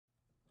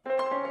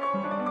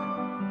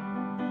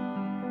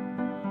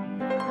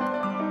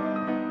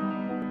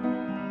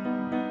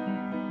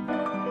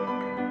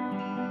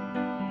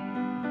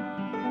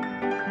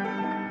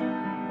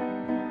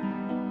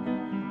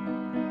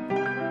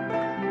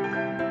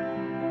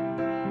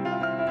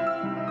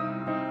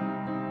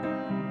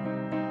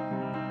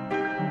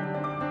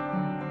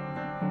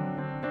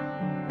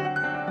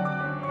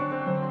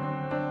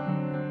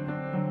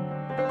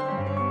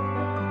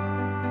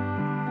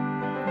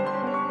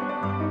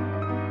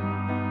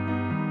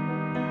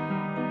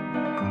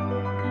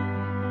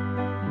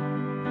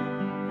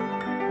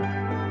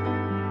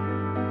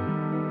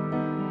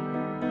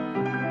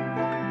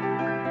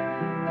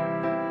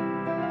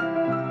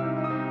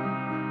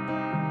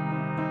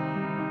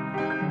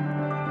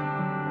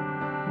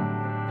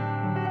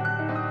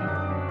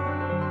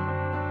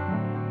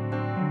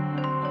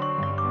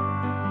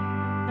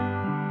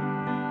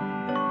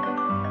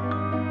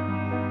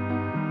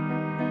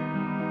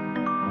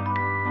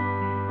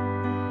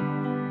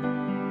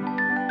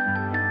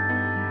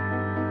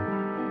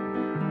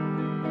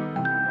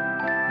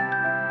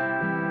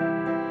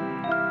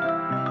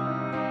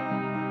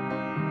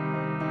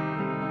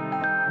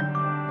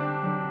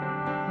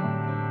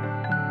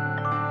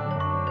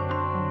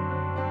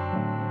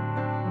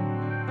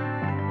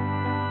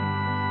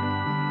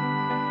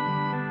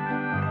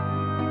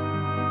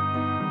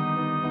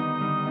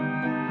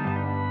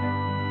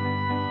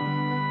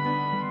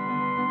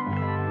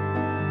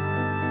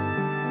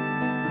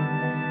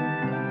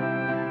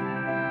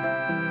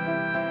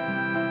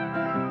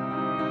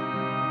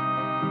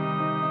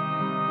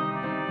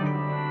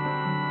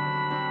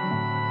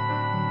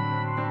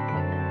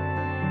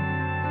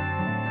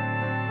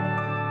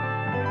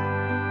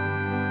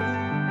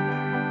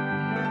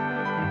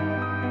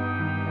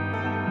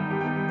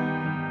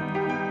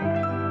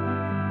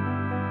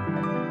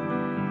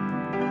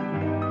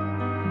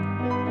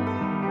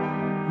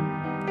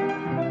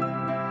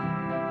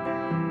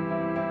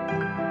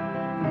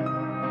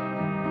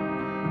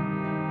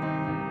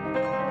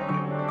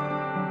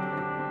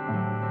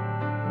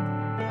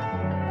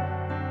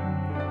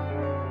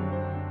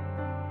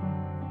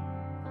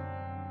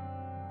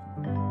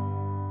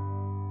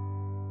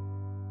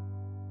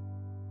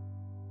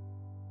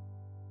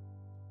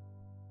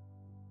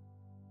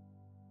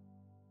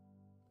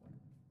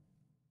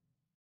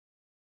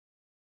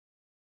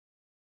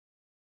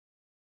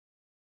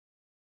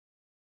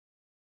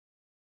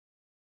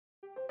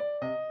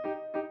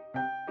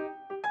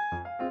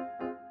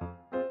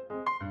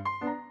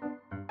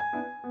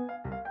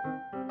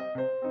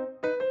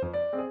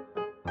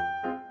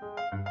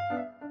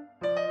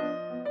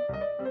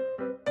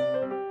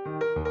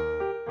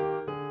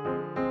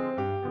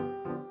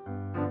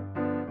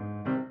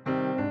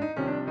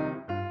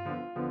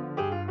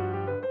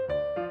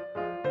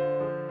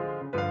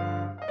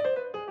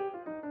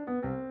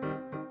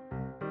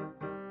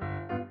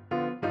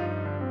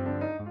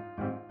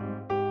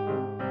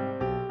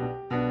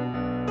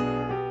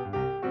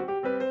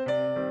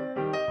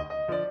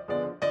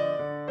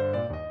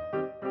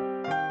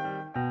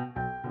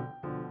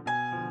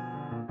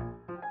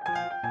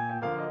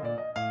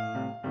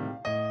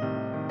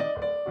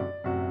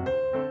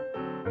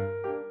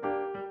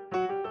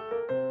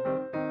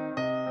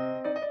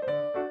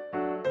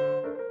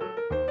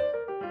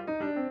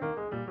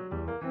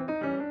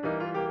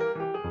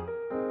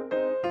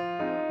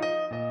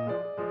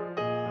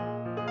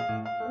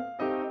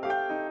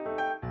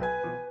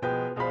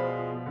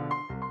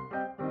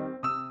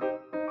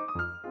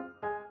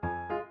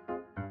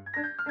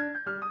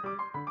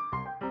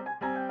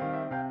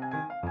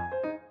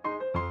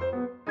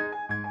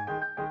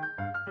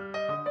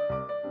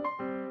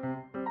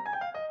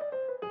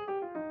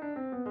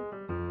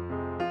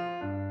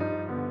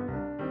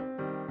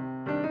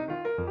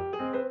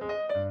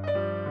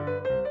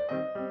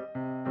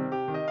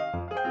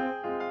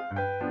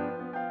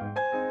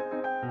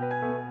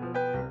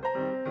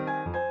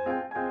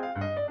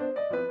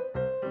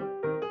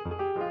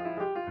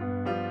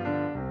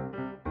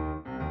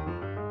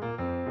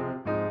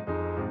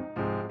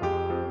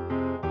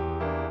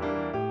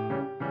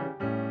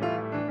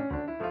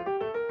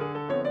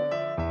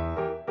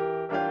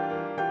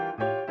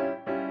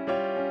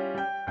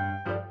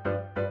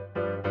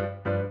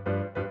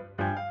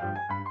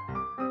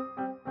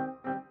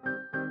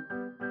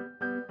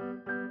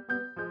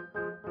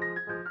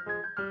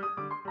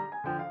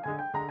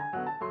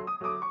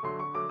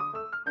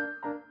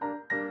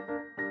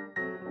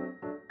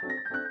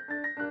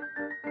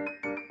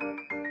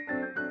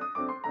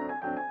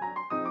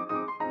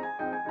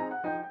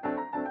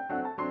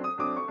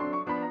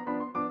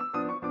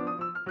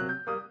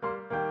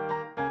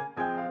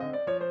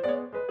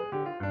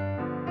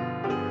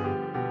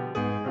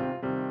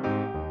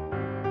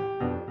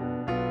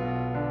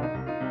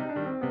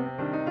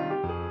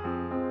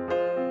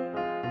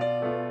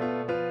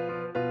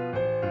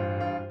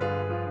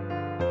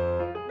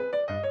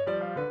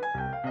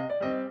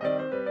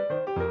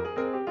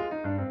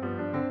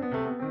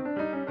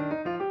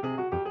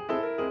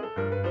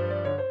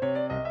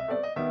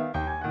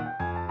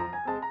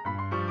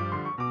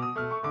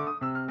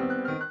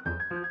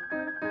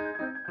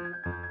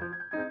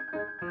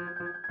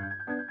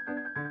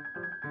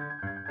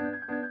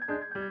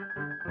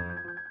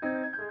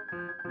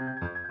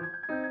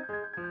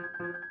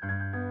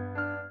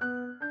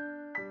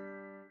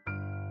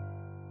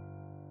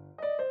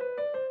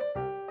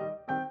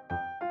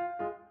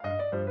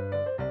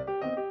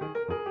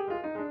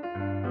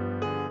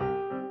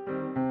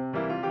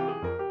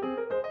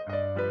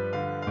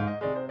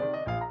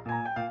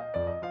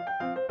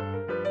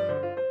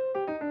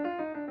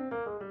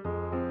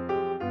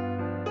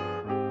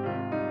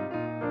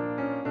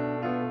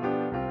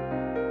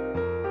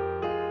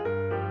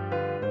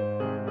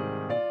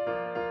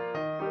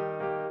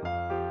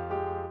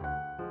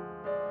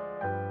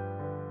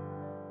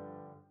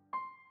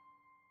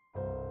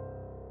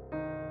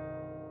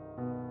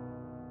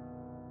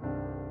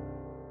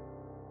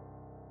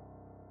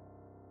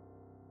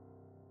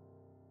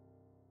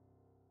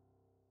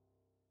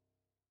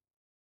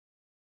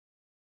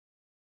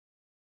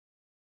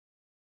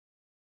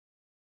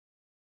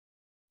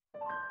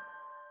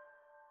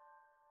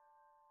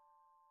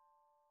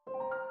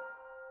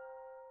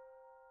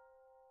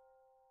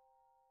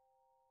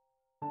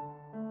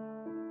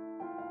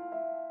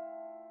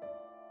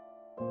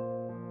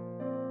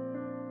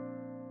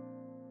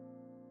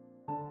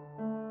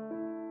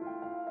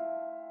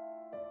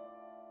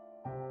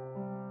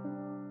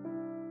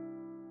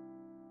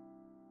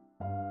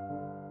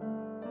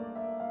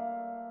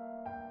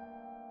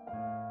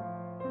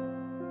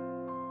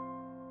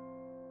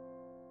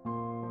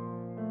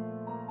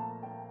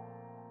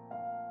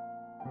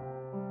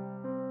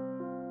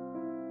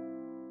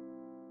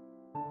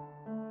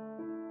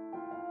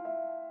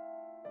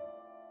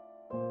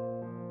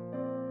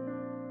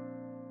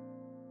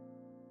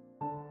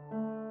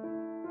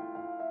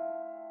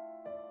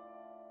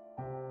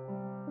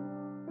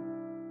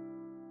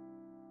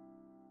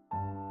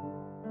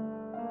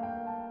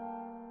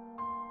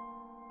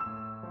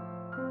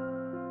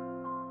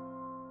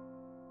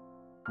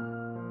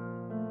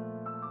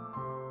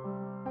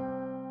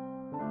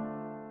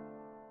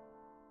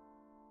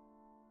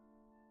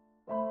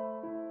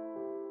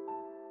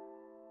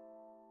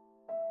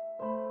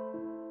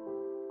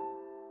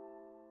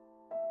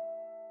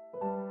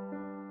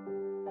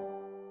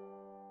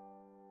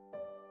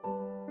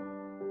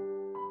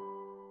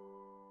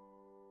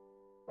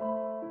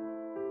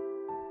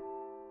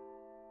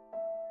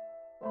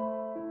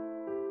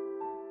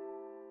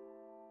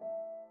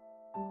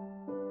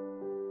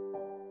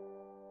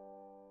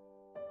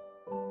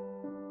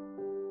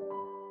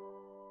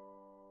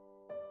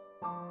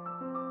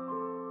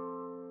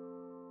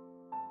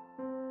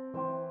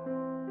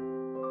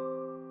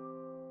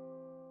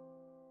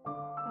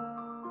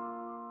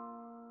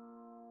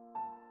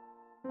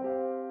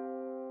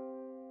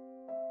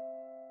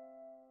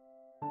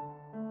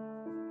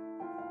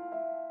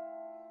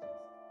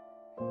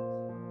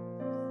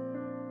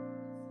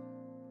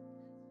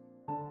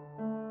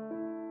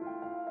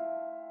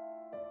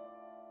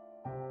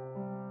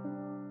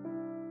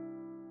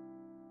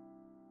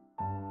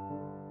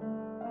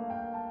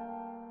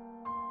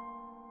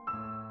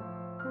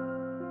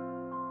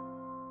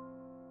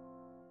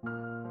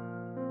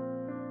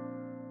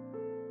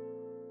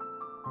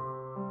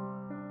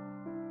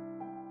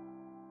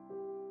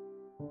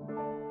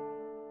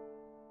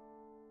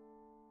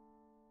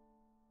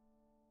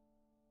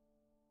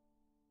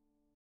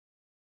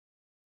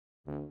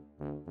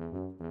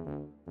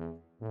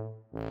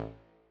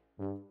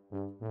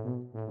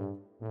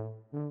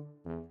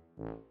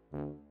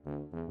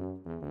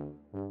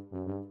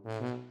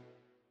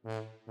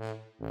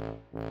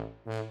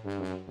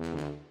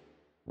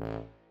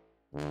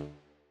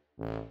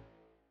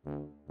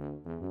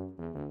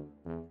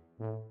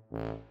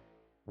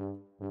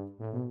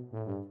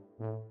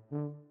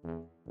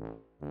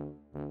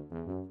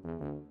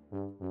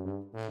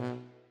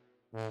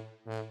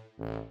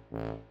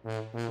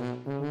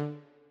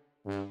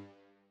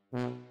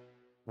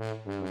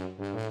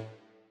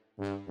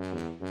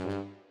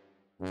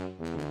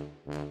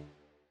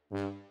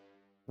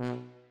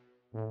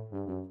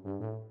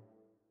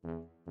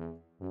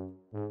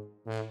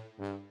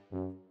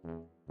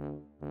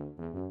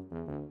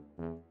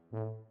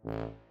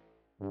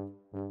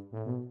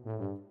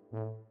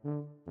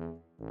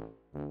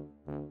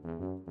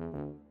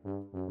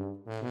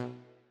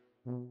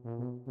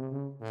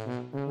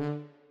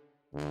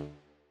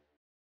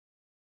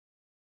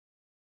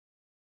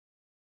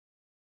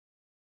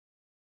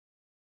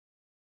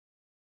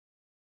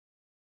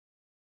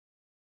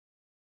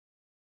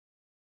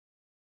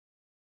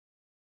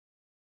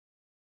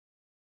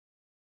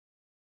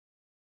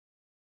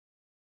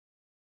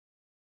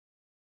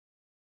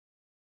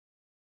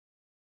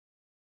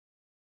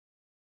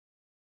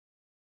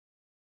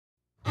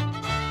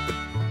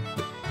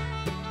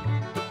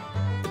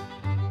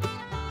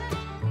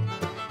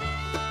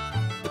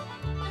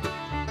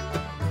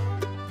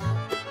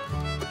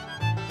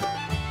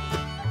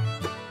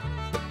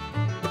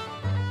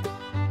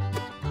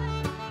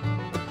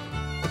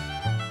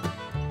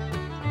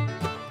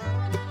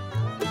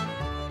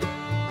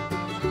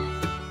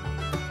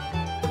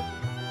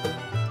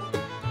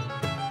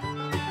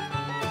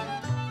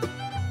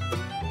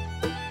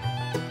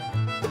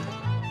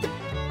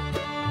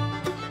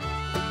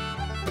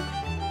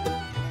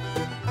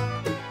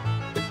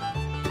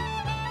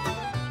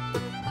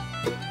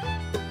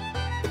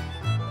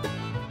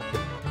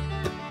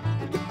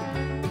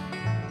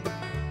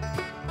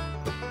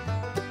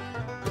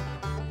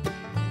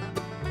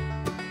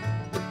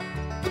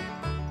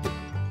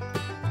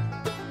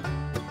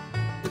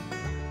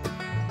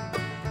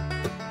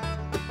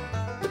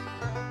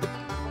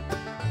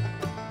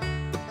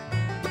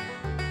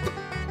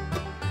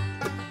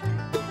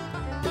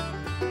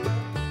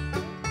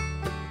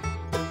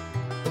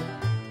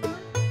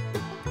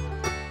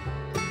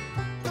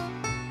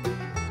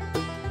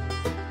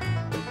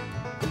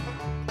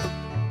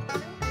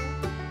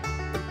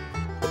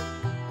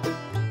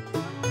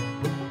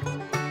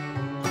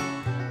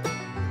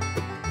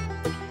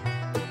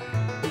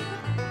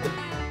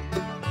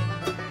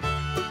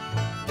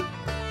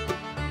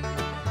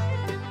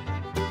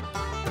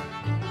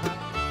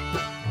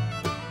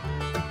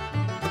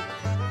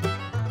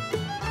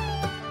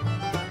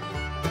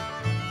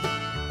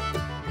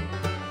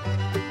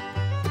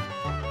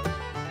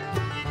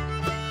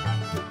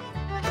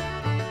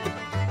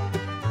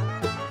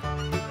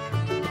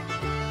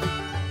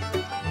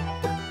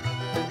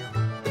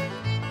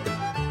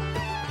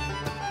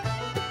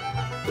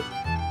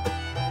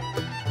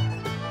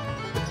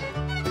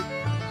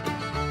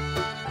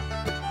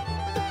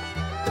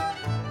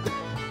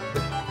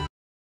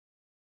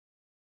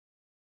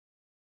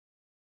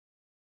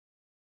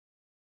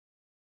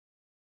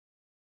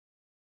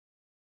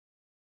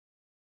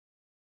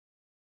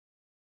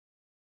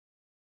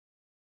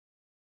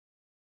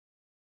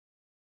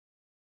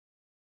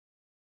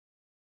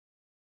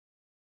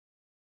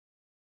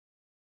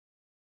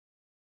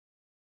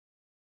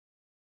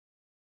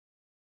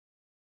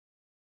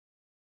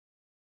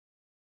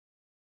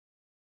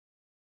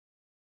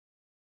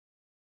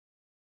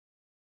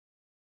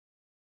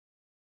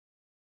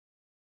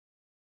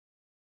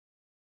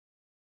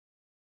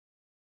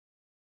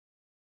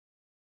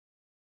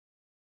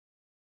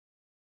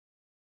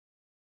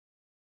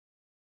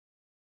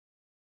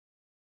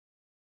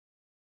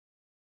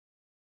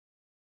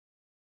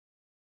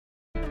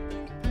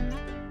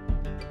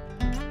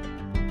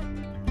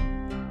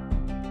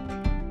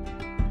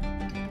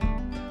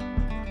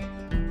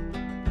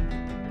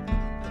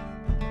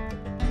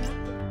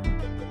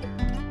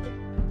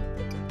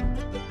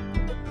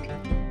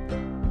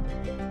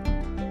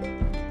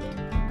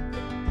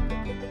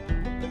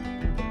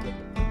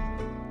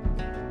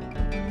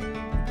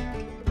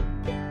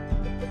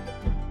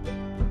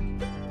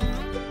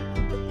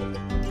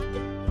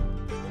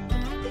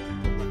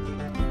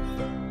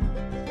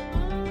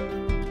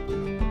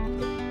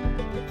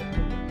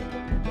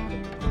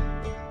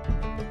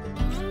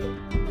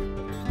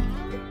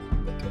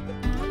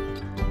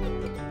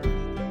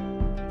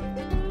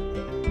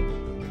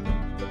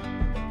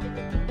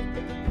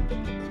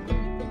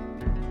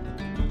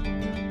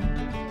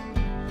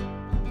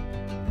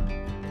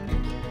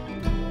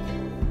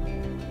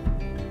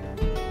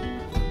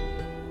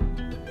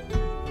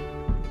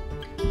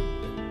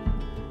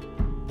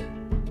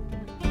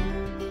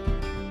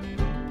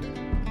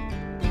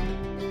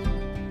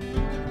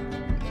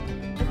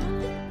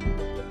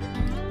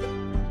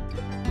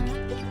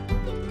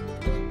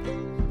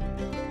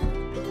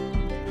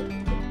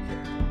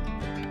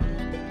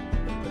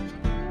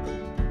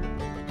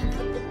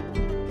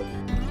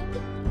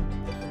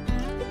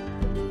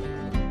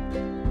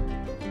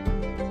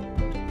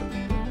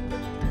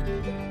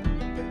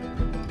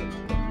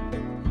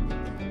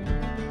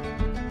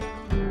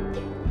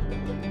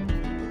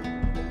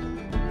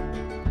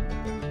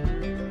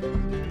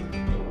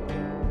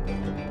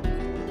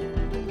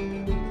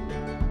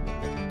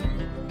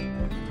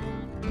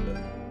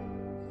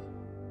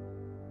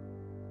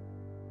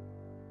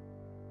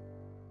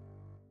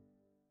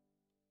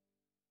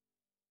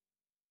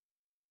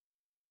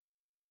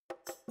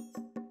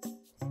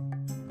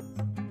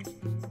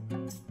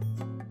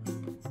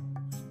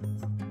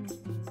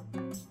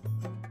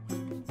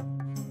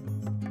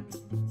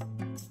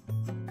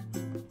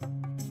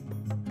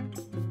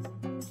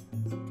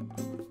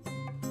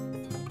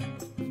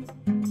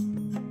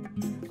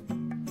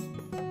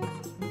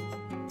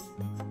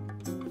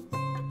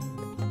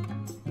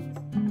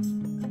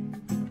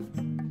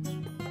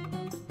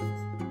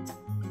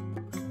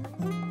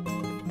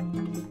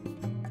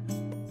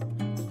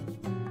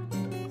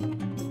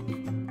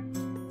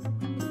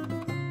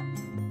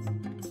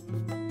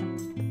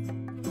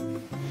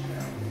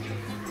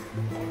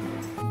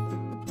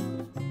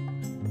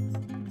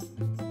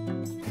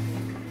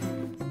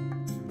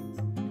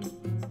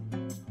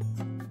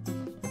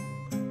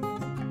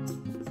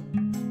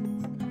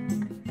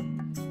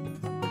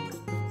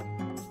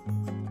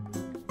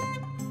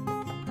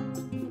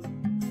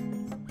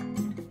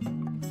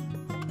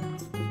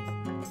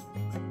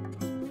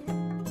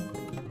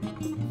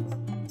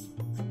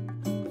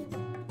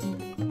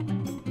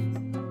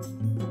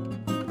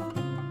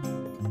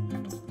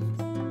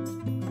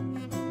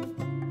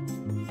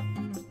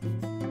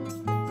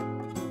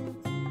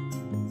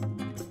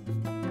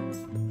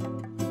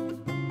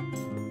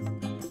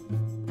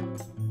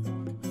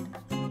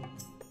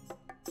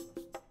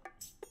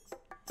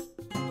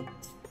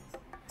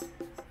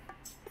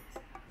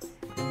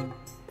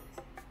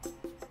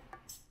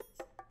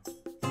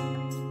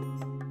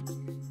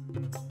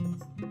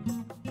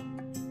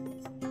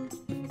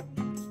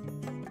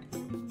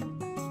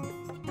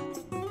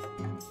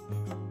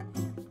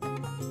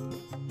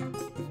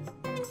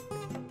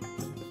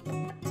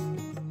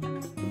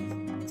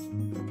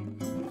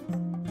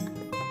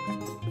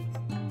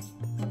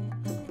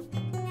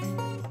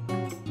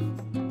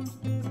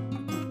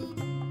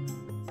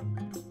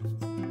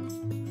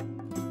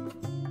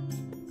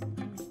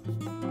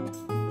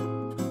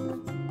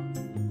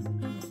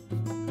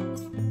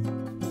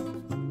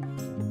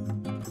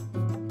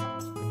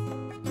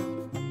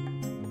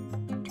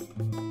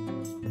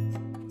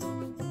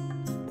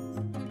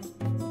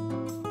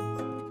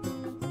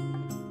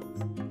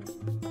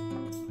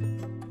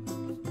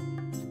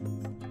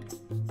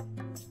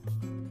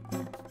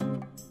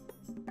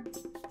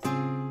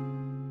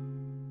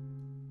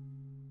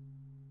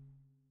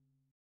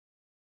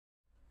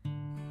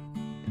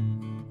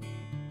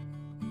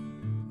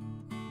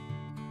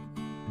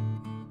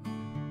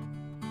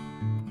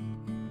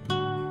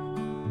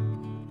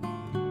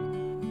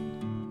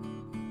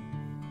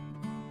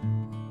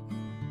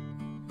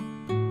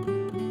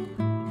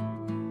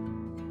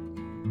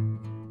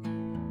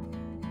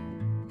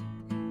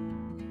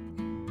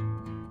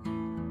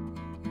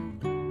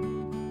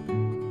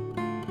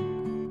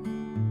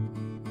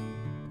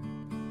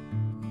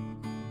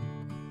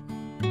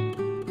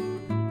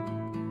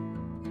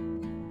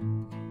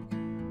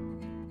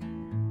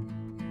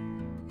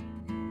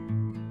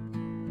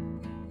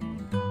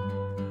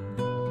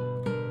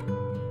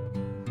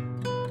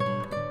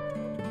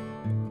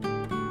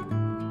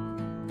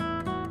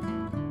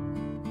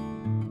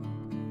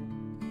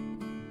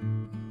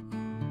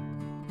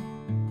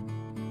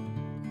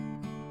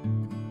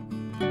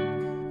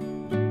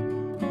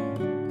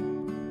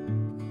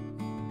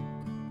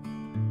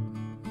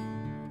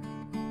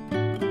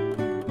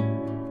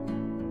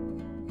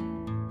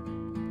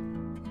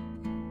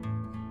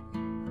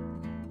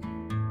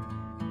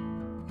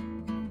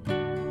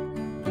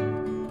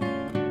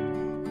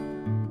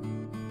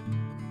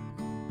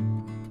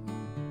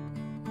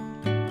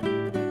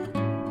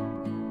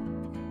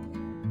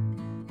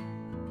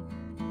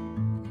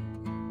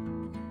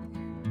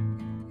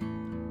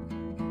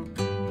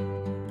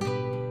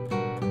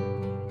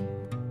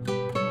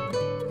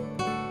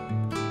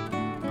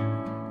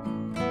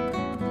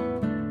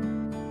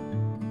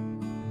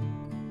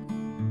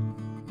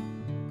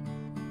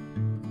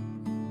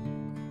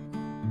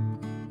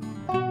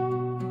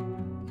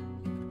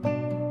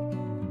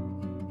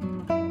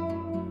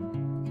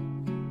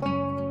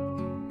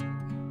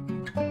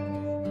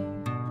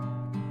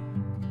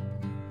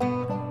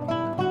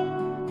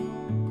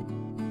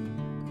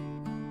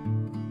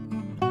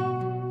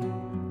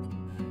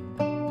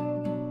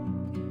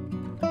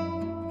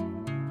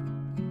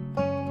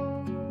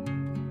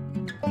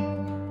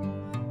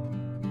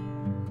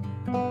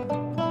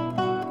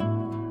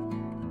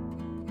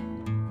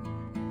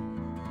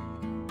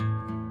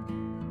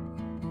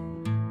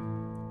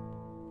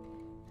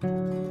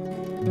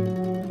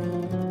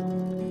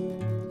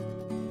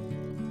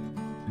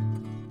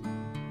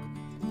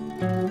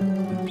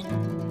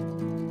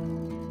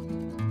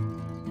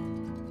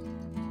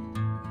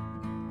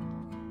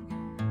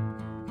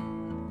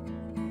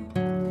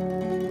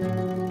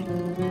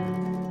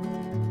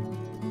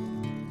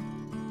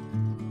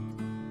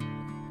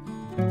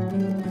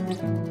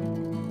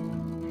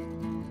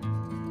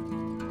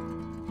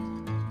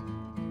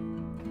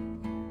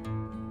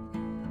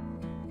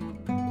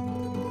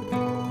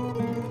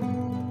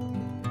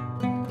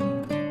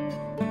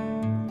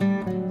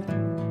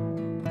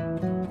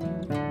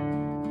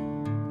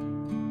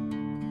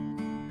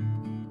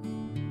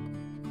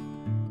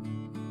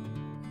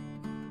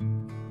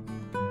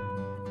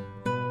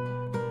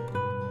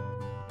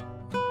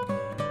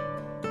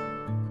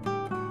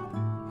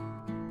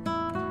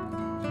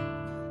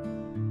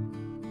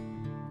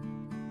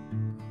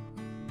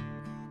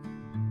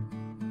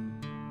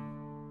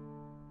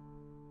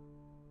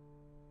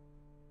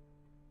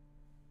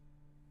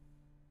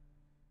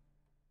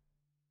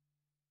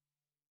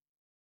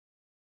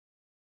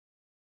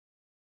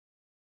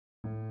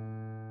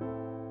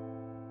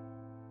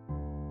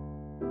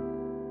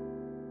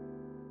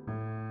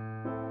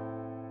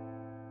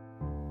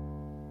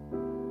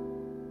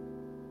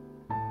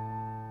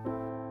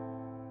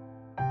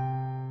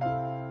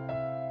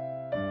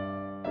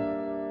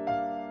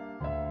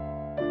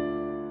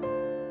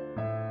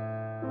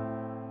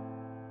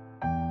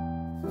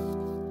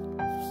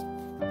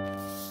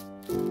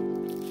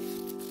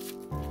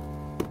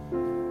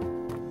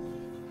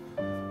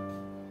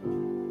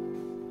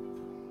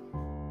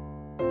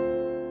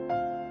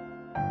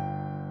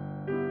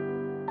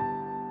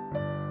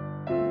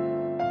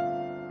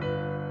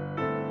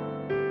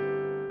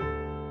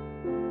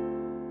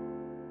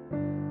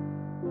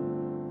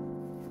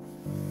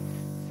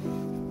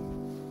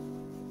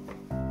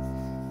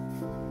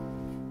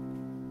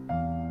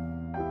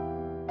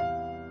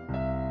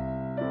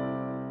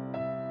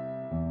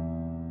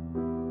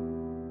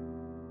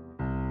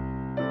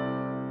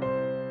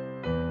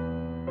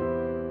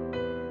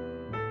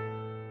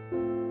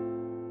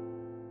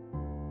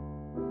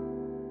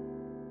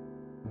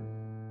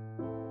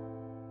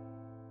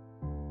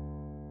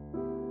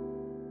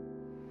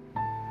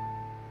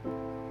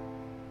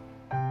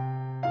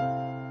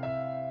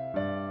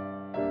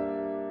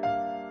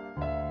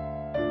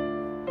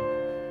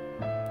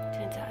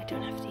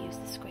don't have to use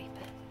the scraper.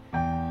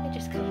 It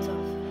just comes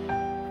off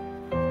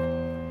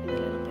with a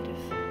little bit of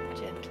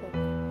gentle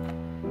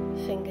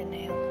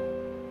fingernail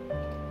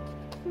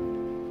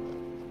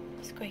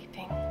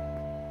scraping.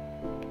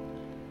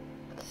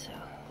 So,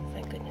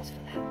 thank goodness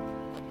for that.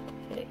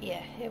 But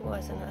yeah, it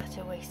was an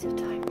utter waste of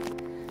time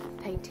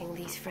painting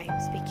these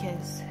frames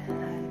because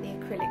the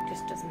acrylic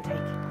just doesn't take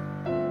it.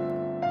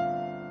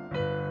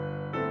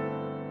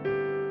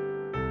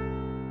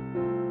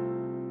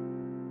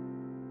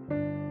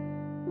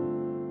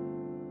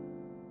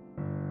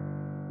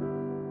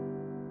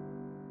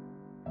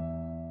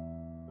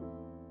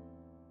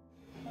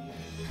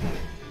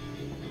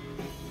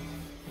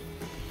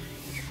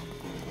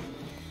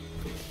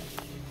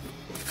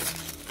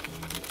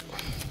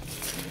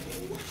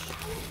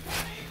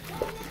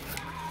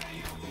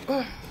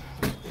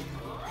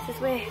 This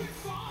is where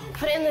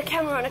putting the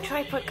camera on a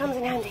tripod comes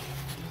in handy.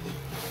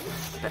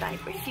 But I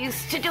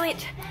refuse to do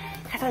it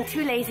because I'm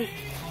too lazy.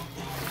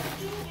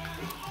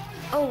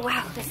 Oh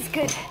wow, this is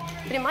good.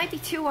 But it might be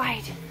too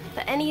wide for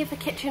any of the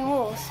kitchen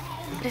walls.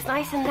 But it's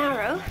nice and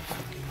narrow.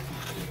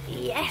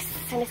 Yes,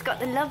 and it's got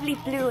the lovely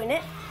blue in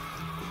it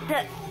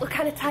that will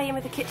kind of tie in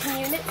with the kitchen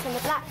units and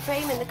the black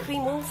frame and the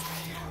cream walls.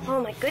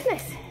 Oh my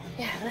goodness.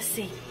 Yeah, let's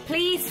see.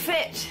 Please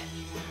fit.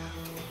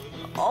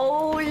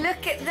 Oh,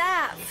 look at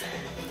that.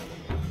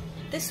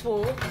 This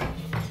wall,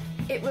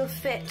 it will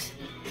fit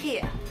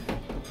here.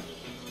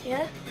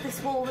 Yeah,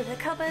 this wall with the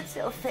cupboards,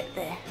 it'll fit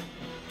there.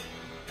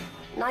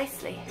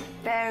 Nicely,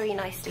 very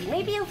nicely.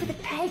 Maybe over the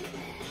peg,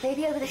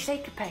 maybe over the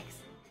shaker pegs.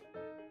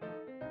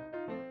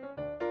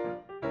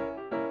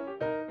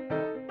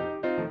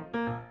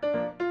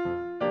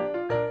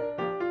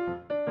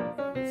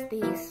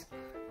 These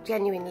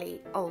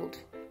genuinely old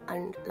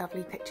and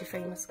lovely picture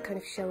frames kind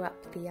of show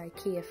up the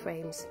IKEA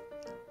frames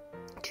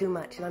too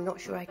much, and I'm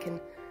not sure I can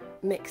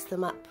mix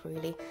them up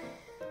really.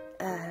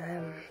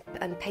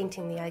 And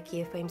painting the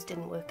IKEA frames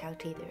didn't work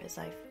out either, as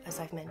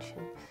I've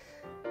mentioned.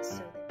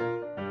 So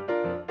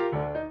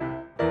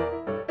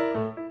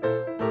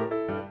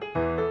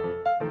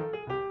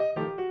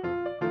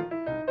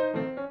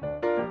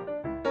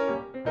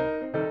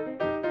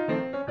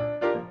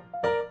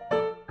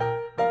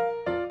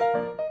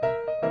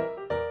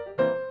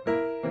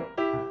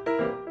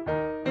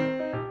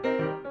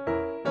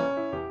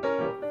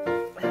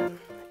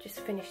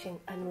finishing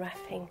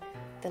unwrapping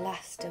the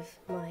last of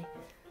my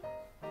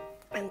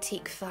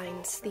antique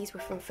finds. These were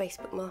from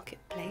Facebook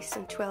Marketplace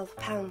and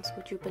 £12,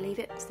 would you believe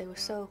it? They were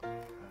so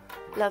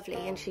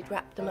lovely, and she'd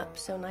wrapped them up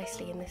so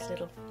nicely in this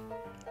little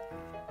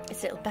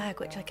bag,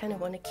 which I kind of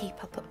want to keep.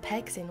 I'll put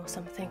pegs in or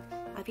something.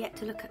 I've yet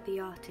to look at the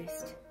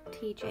artist,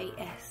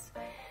 TJS,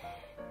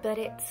 but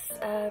it's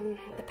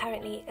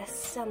apparently a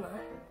summer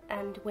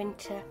and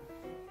winter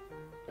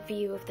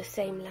view of the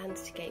same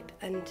landscape,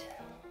 and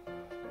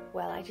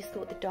well, I just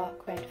thought the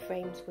dark red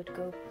frames would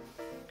go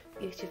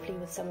beautifully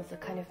with some of the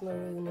kind of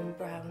maroon and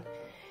brown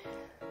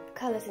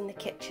colours in the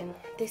kitchen.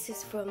 This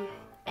is from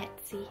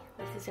Etsy.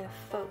 This is a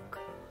folk,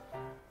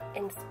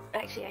 and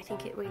actually I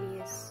think it really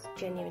is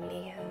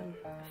genuinely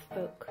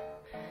folk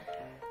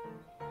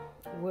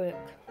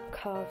work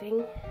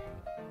carving.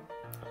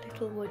 A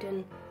little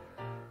wooden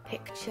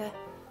picture.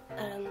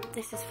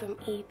 This is from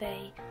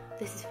eBay.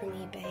 This is from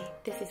eBay.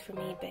 This is from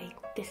eBay.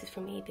 This is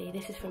from eBay.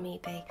 This is from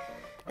eBay.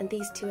 And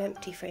these two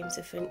empty frames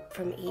are from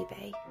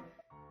eBay.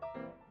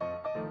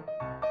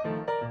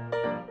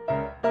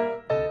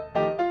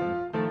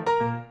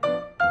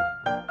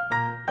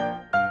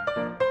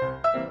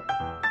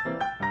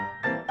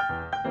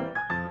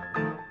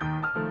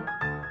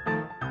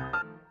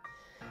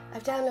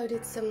 I've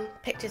downloaded some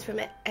pictures from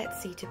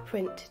Etsy to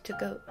print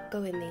to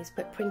go in these,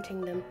 but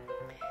printing them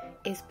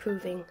is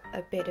proving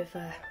a bit of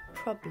a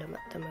problem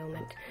at the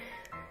moment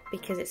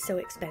because it's so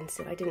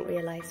expensive. I didn't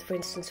realise, for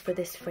instance, for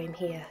this frame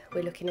here,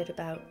 we're looking at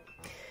about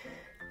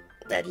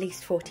at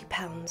least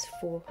 £40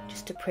 for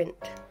just to print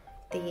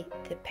the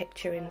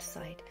picture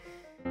inside.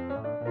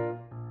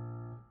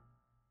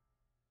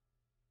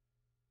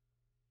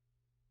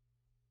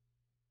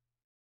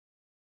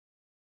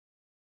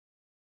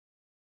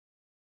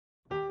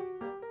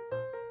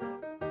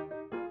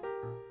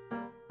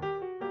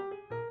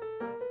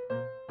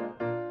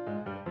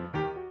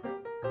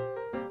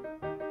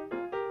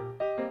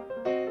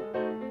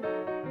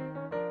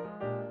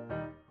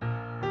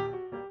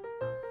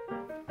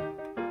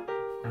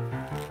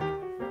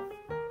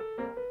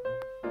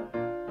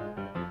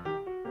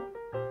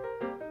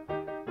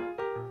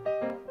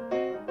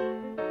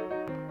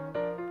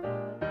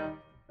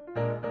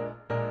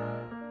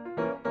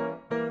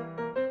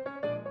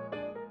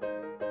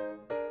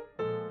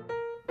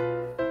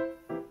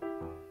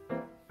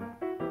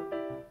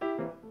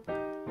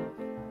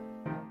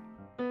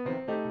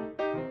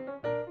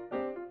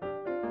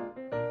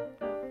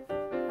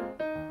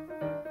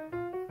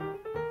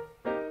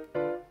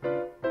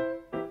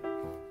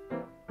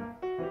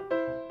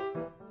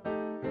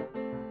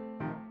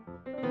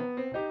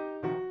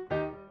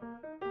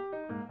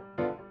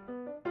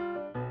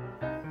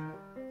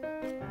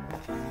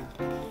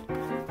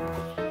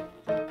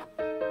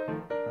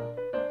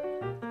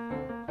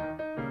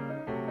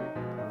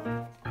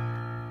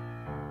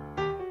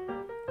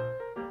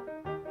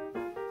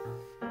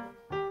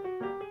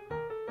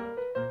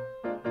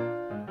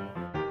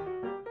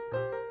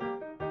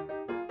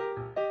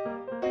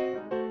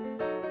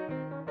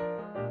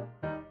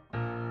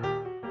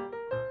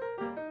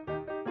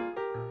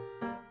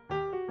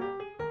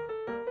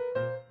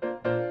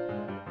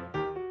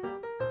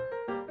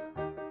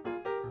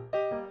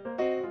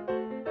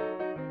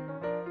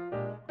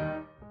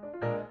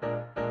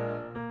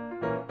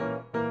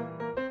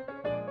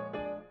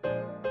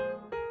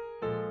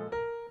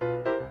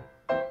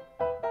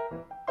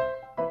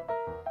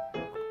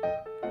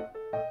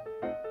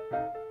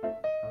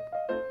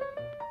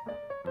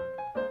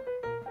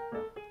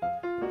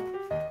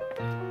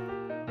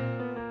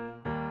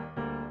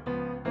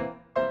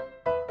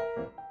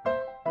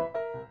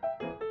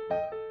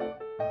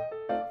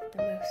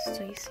 close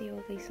so you see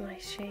all these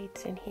nice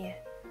shades in here.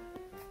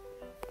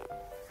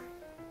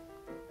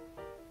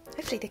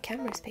 Actually, the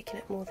camera's picking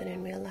up more than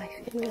in real life.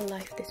 In real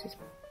life, this is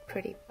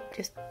pretty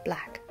just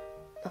black.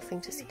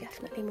 Nothing to see,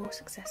 definitely more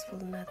successful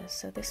than others.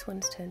 So this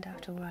one's turned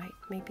out alright.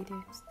 Maybe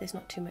there's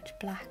not too much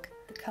black.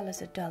 The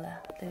colours are duller,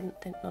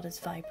 they're not as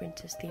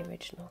vibrant as the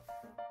original.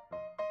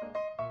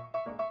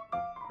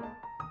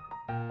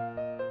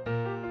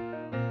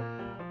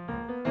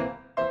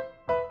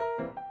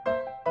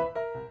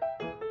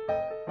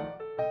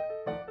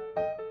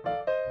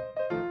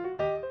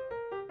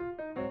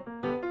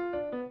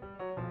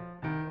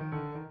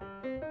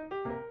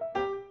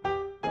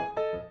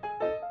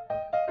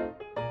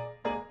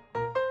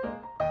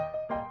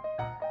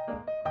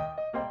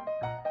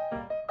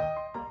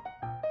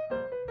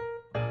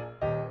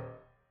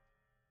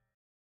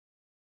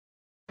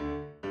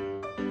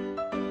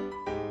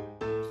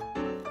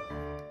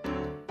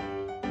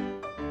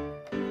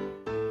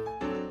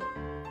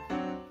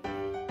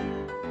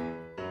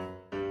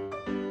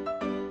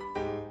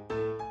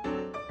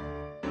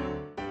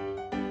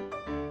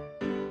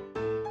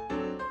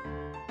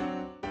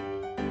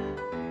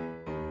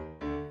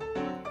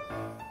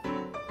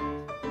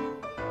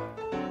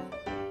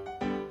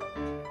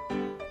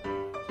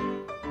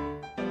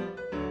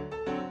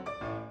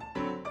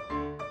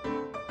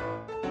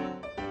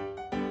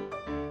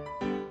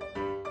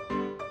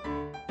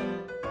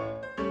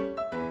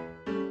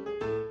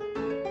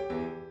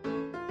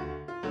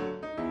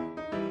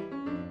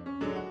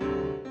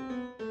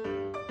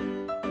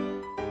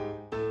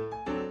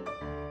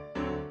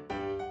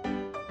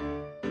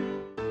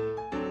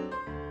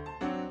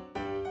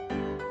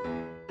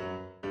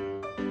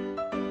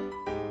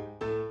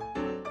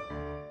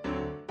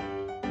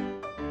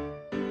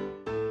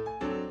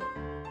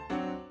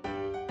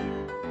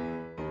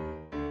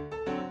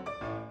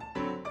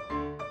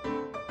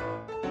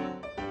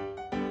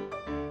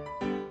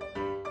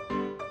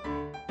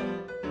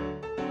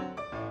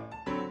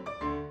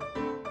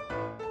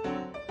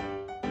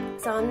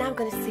 So I'm now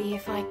going to see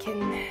if I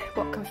can,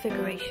 what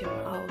configuration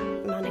I'll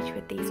manage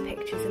with these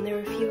pictures, and there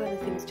are a few other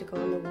things to go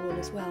on the wall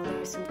as well.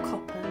 There is some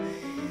copper,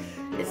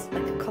 it's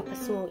like a copper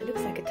small, it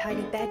looks like a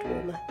tiny bed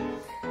warmer.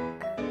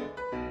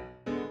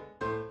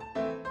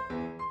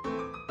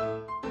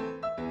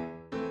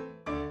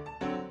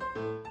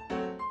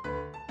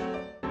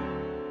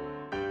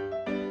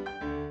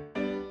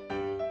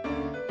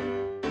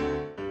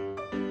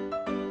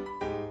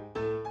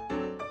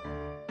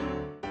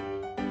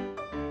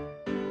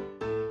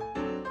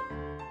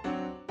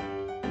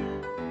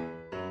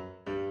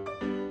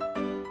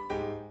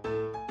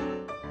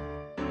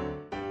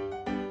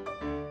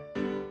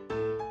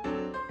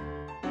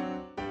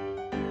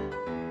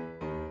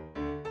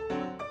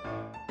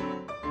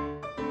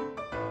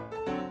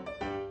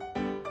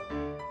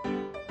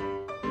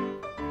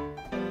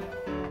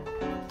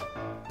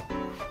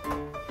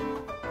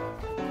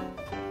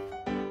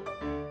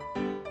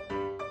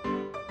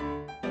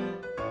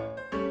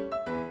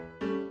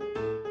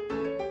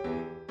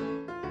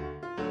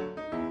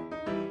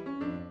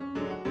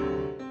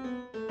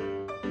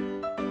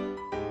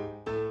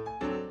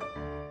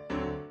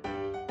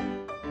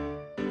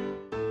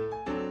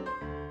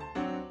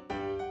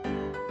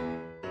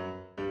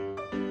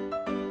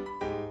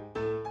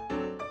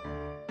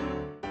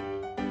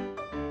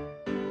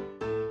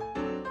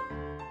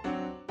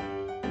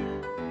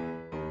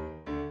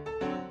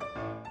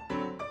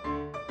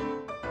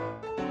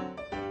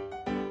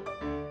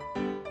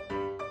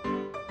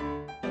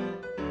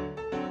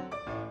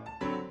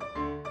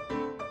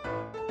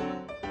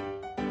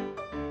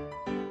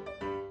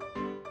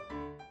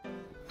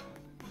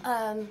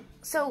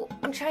 So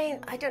I'm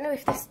trying, I don't know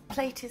if this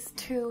plate is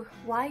too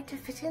wide to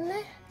fit in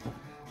there.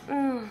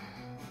 I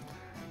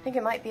think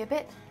it might be a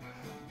bit.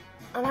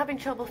 I'm having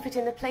trouble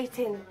fitting the plate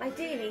in.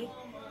 Ideally,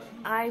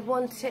 I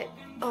want it,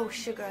 oh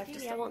sugar,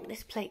 I want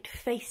this plate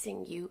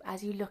facing you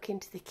as you look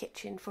into the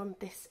kitchen from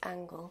this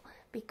angle,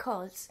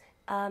 because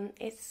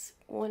it's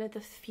one of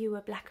the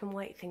fewer black and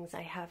white things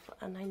I have,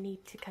 and I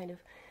need to kind of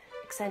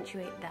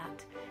accentuate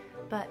that.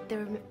 But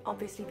there are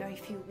obviously very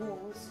few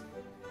walls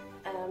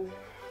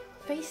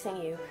facing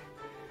you.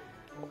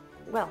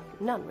 Well,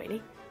 none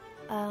really.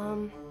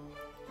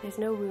 There's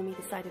no room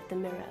either side of the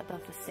mirror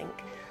above the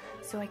sink,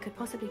 so I could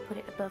possibly put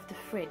it above the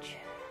fridge.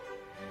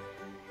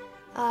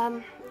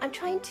 I'm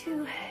trying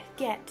to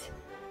get,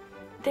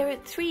 there are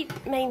three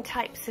main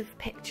types of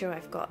picture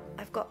I've got.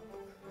 I've got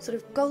sort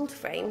of gold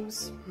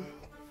frames,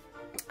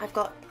 I've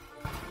got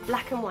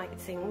black and white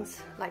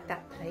things like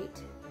that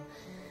plate,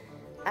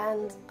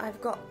 and I've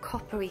got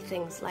coppery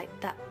things like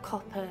that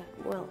copper,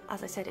 well,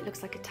 as I said, it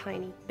looks like a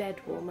tiny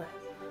bed warmer.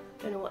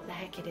 Don't know what the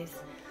heck it is.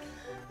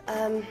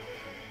 And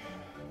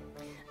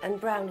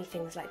browny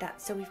things like that.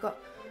 So we've got,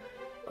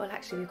 well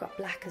actually we've got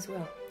black as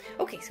well.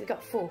 Okay, so we've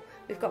got four.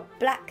 We've got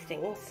black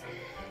things.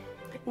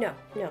 No.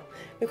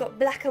 We've got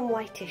black and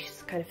whitish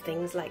kind of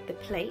things like the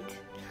plate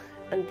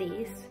and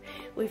these.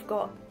 We've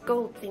got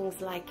gold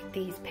things like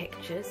these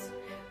pictures.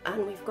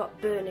 And we've got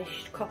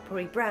burnished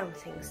coppery brown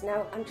things.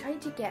 Now I'm trying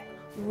to get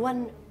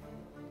one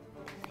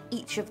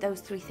each of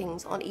those three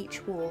things on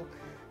each wall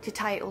to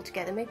tie it all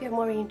together. Maybe I'm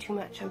worrying too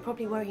much. I'm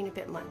probably worrying a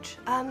bit much.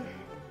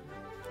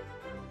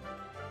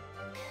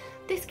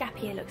 This gap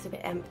here looks a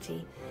bit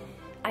empty.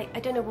 I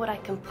don't know what I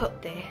can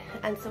put there,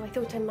 and so I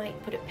thought I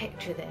might put a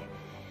picture there.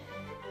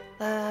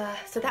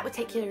 So that would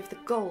take care of the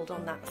gold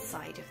on that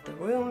side of the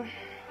room.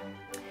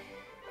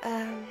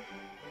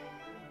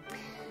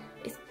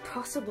 It's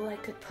possible I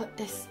could put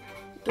this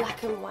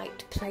black and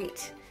white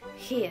plate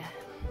here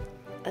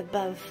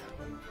above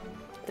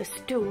the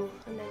stool,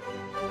 and then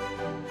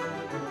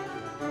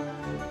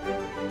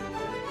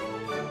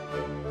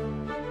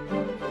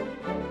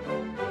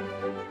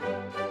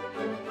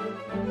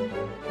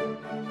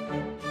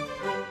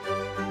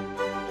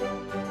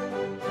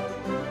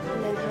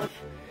have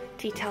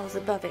tea towels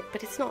above it,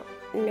 but it's not,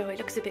 no, it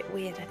looks a bit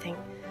weird, I think.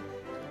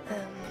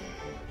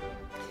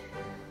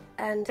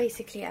 And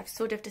basically I've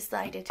sort of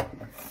decided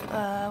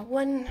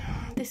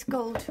this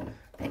gold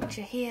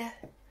picture here,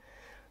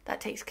 that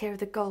takes care of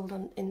the gold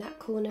in that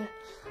corner,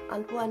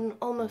 and one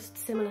almost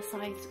similar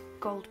size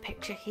gold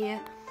picture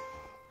here.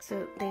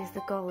 So there's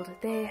the gold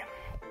there.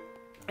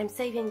 I'm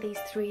saving these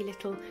three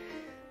little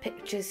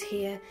pictures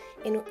here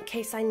in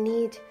case I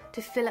need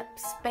to fill up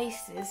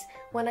spaces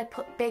when I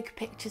put big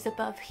pictures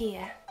above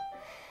here.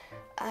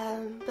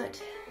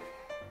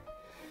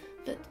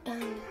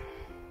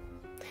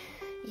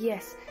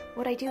 Yes,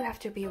 what I do have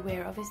to be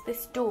aware of is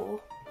this door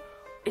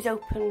is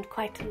opened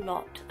quite a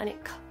lot, and it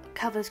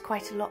covers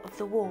quite a lot of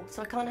the wall,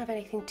 so I can't have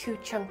anything too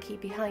chunky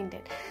behind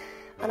it.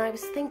 And I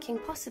was thinking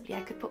possibly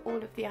I could put all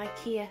of the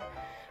IKEA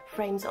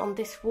frames on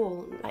this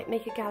wall, like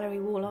make a gallery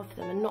wall of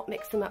them and not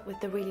mix them up with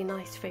the really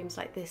nice frames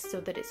like this,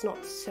 so that it's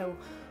not so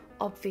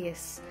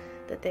obvious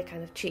that they're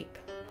kind of cheap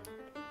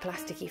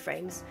plasticky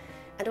frames.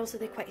 And also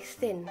they're quite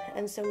thin,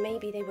 and so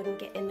maybe they wouldn't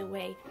get in the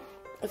way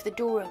of the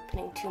door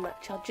opening too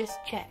much. I'll just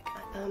check,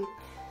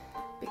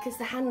 because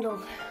the handle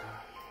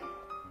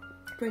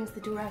brings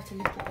the door out a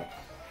little bit.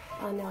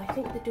 Oh no, I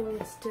think the door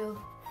is still...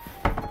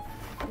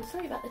 I'm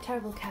sorry about the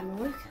terrible camera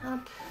work.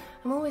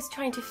 I'm always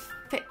trying to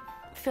fit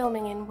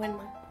filming in when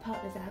my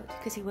partner's out,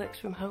 because he works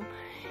from home,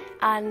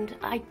 and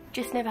I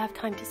just never have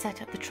time to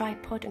set up the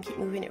tripod and keep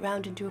moving it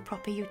around and do a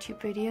proper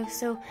YouTube video,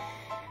 so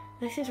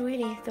this is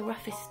really the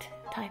roughest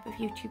type of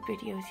YouTube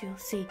videos you'll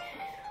see.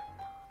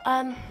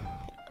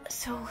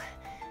 So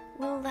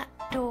will that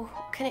door,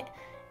 can it,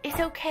 it's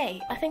okay,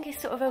 I think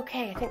it's sort of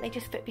okay, I think they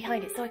just fit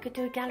behind it, so I could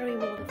do a gallery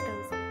wall of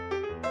those.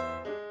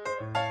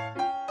 I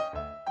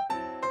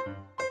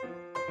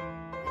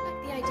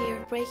like the idea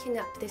of breaking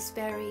up this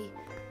very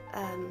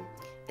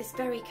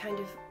kind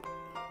of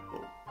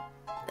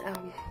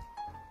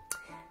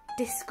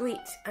discreet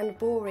and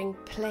boring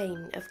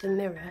plane of the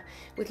mirror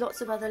with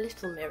lots of other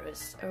little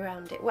mirrors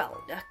around it.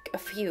 Well, a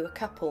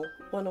couple,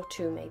 one or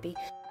two maybe.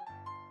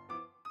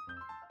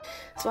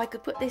 So I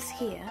could put this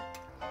here,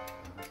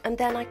 and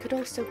then I could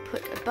also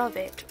put above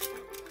it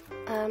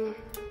the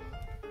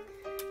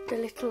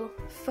little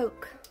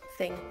folk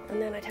thing,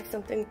 and then I'd have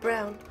something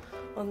brown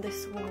on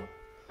this wall.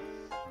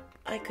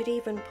 I could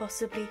even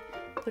possibly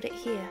put it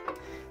here.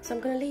 So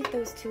I'm going to leave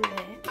those two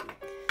there.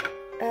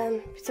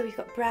 So we've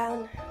got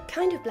brown,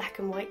 kind of black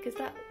and white, because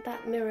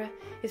that mirror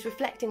is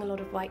reflecting a lot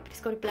of white, but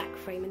it's got a black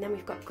frame, and then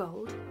we've got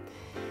gold.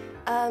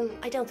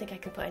 I don't think I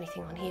can put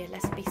anything on here,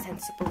 let's be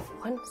sensible for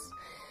once.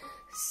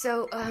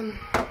 So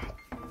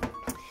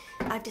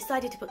I've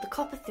decided to put the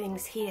copper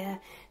things here.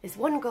 There's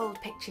one gold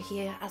picture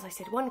here, as I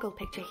said, one gold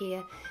picture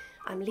here.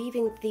 I'm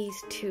leaving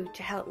these two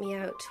to help me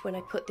out when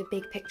I put the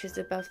big pictures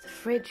above the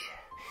fridge,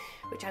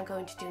 which I'm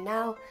going to do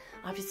now.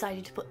 I've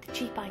decided to put the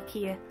cheap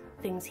IKEA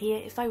things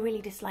here. If I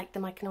really dislike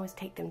them, I can always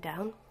take them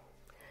down.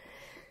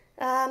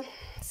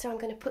 So I'm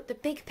going to put the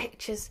big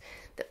pictures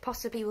that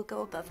possibly will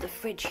go above the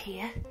fridge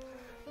here.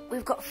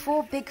 We've got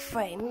 4 big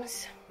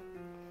frames,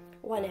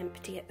 one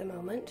empty at the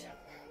moment,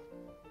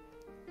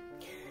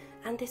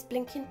 and this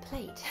blinking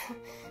plate,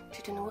 which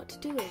I don't know what to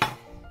do with.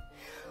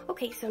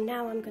 Okay, so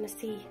now I'm going to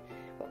see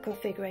what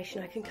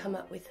configuration I can come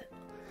up with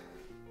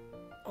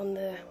on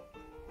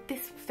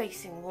this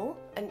facing wall,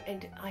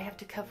 and I have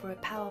to cover a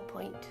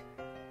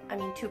I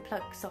mean 2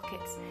 plug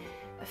sockets,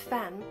 a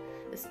fan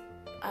that's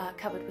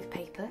covered with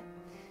paper,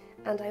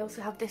 and I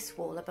also have this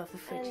wall above the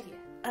fridge here.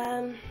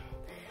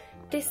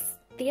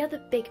 The other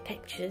big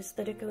pictures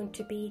that are going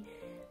to be,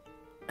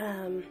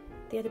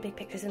 the other big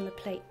pictures in the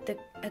plate that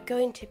are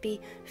going to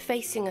be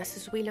facing us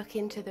as we look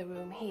into the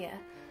room here,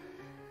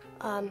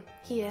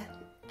 here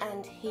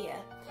and here,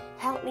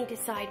 help me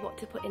decide what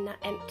to put in that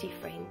empty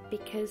frame,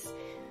 because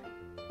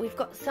we've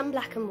got some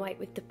black and white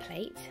with the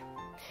plate,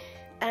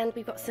 and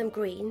we've got some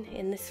green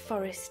in this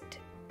forest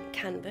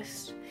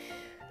canvas.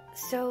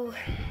 So,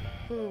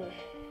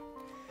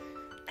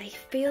 I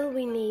feel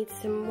we need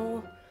some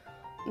more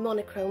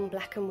monochrome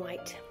black and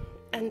white,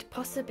 and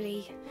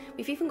possibly,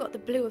 we've even got the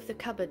blue of the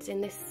cupboards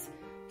in this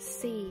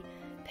sea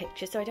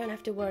picture, so I don't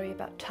have to worry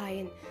about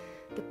tying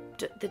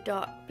the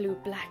dark blue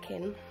black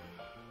in.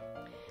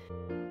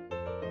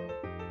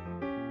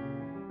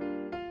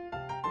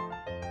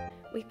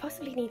 We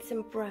possibly need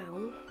some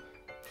brown.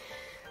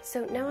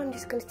 So now I'm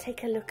just going to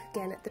take a look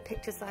again at the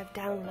pictures I've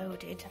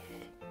downloaded.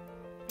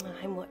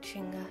 I'm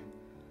watching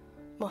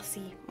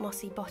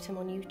Mossy Bottom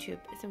on YouTube.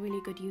 It's a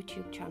really good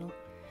YouTube channel.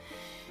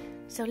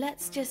 So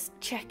let's just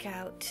check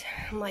out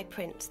my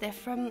prints. They're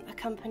from a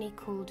company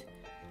called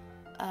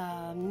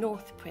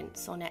North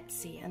Prints on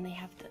Etsy, and they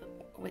have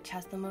which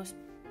has the most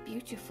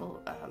beautiful,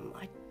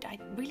 I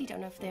really don't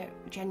know if they're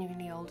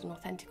genuinely old and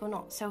authentic or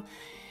not. So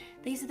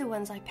these are the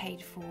ones I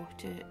paid for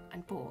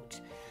and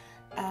bought.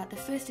 The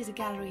first is a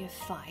gallery of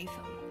 5,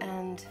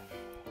 and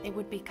it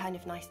would be kind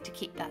of nice to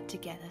keep that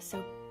together,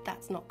 so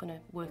that's not going to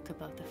work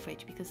above the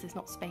fridge because there's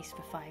not space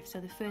for 5. So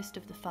the first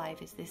of the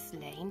 5 is this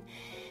lane.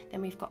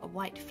 Then we've got a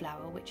white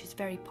flower, which is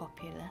very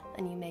popular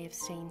and you may have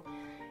seen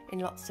in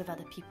lots of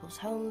other people's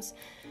homes.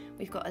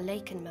 We've got a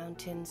lake and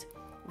mountains,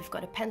 we've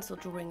got a pencil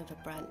drawing of a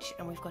branch,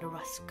 and we've got a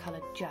rust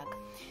coloured jug.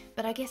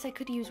 But I guess I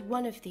could use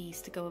one of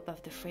these to go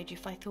above the fridge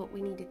if I thought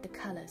we needed the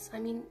colours. I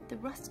mean, the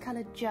rust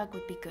coloured jug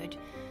would be good,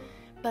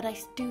 but I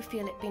do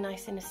feel it'd be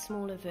nice in a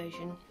smaller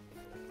version.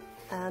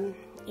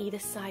 Either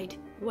side,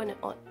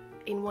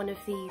 in one of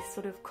these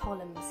sort of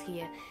columns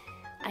here.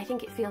 I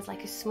think it feels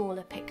like a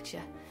smaller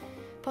picture.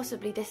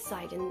 Possibly this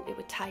side, and it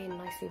would tie in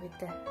nicely with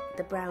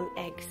the brown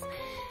eggs.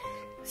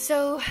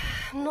 So,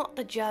 not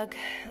the jug.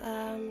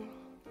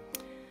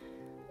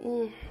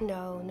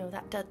 No,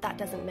 that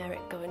doesn't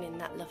merit going in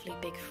that lovely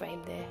big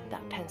frame there,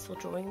 that pencil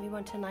drawing. We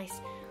want a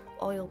nice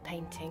oil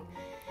painting.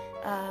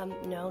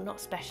 No, not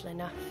special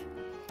enough.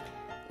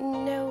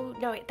 No,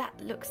 that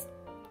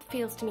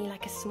feels to me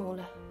like a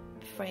smaller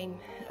frame.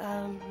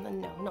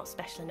 No, not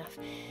special enough.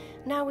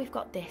 Now we've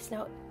got this.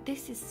 Now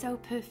this is so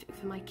perfect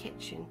for my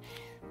kitchen.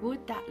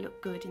 Would that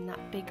look good in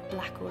that big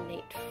black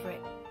ornate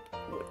frame?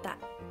 That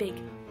big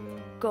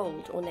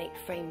gold ornate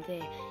frame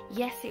there?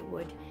 Yes, it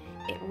would.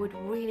 It would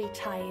really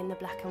tie in the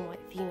black and white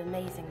theme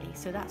amazingly.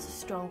 So that's a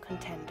strong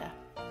contender.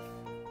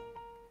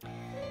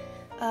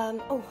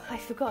 Oh, I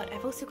forgot.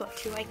 I've also got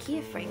 2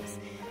 IKEA frames.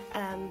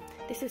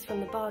 This is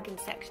from the bargain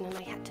section, and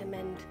I had to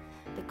mend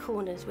the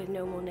corners with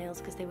no more nails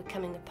because they were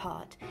coming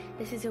apart.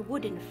 This is a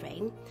wooden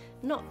frame,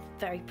 not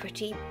very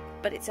pretty,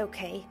 but it's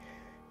okay.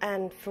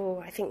 And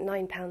for I think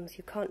 £9,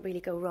 you can't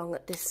really go wrong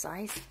at this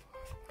size.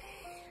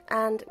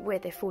 And where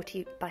they're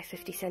 40 by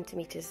 50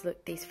 centimetres,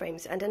 look, these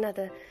frames. And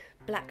another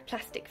black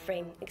plastic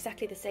frame,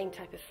 exactly the same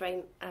type of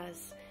frame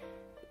as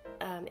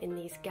in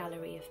these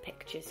gallery of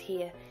pictures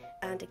here.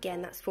 And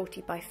again, that's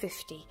 40 by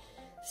 50.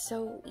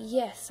 So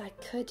yes, I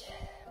could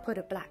put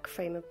a black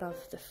frame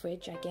above the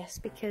fridge, I guess,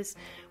 because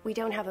we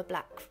don't have a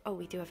black... Oh,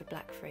 we do have a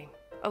black frame.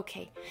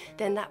 Okay,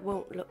 then that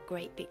won't look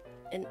great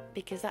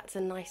because that's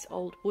a nice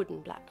old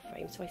wooden black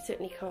frame, so I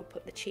certainly can't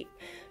put the cheap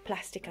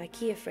plastic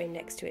IKEA frame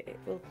next to it. It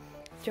will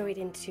throw it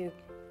into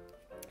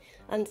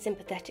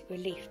unsympathetic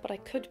relief, but I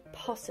could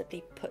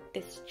possibly put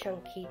this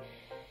chunky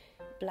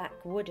black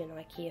wooden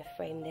IKEA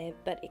frame there,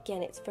 but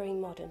again, it's very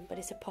modern, but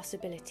it's a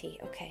possibility,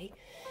 okay?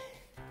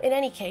 In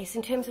any case,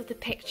 in terms of the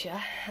picture,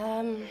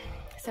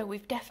 so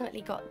we've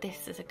definitely got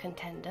this as a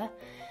contender,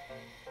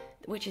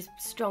 which is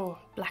strong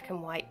black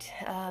and white.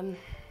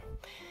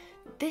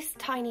 This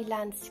tiny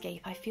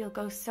landscape I feel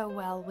goes so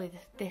well with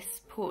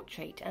this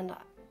portrait, and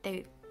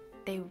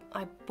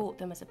I bought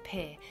them as a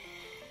pair.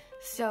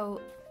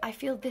 So I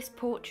feel this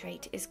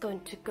portrait is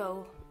going to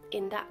go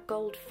in that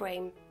gold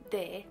frame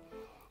there,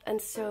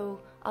 and so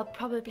I'll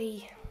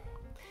probably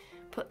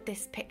put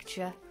this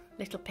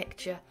little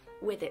picture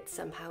with it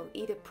somehow,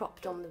 either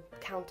propped on the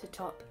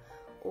countertop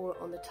or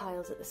on the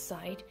tiles at the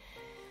side.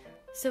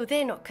 So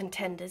they're not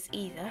contenders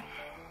either.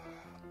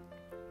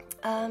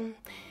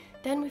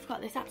 Then we've got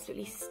this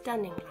absolutely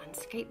stunning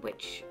landscape,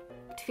 which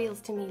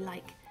feels to me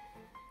like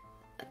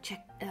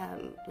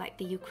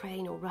the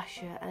Ukraine or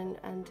Russia,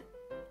 and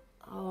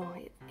oh,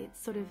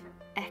 it's sort of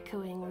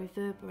echoing,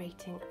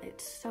 reverberating.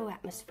 It's so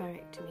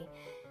atmospheric to me.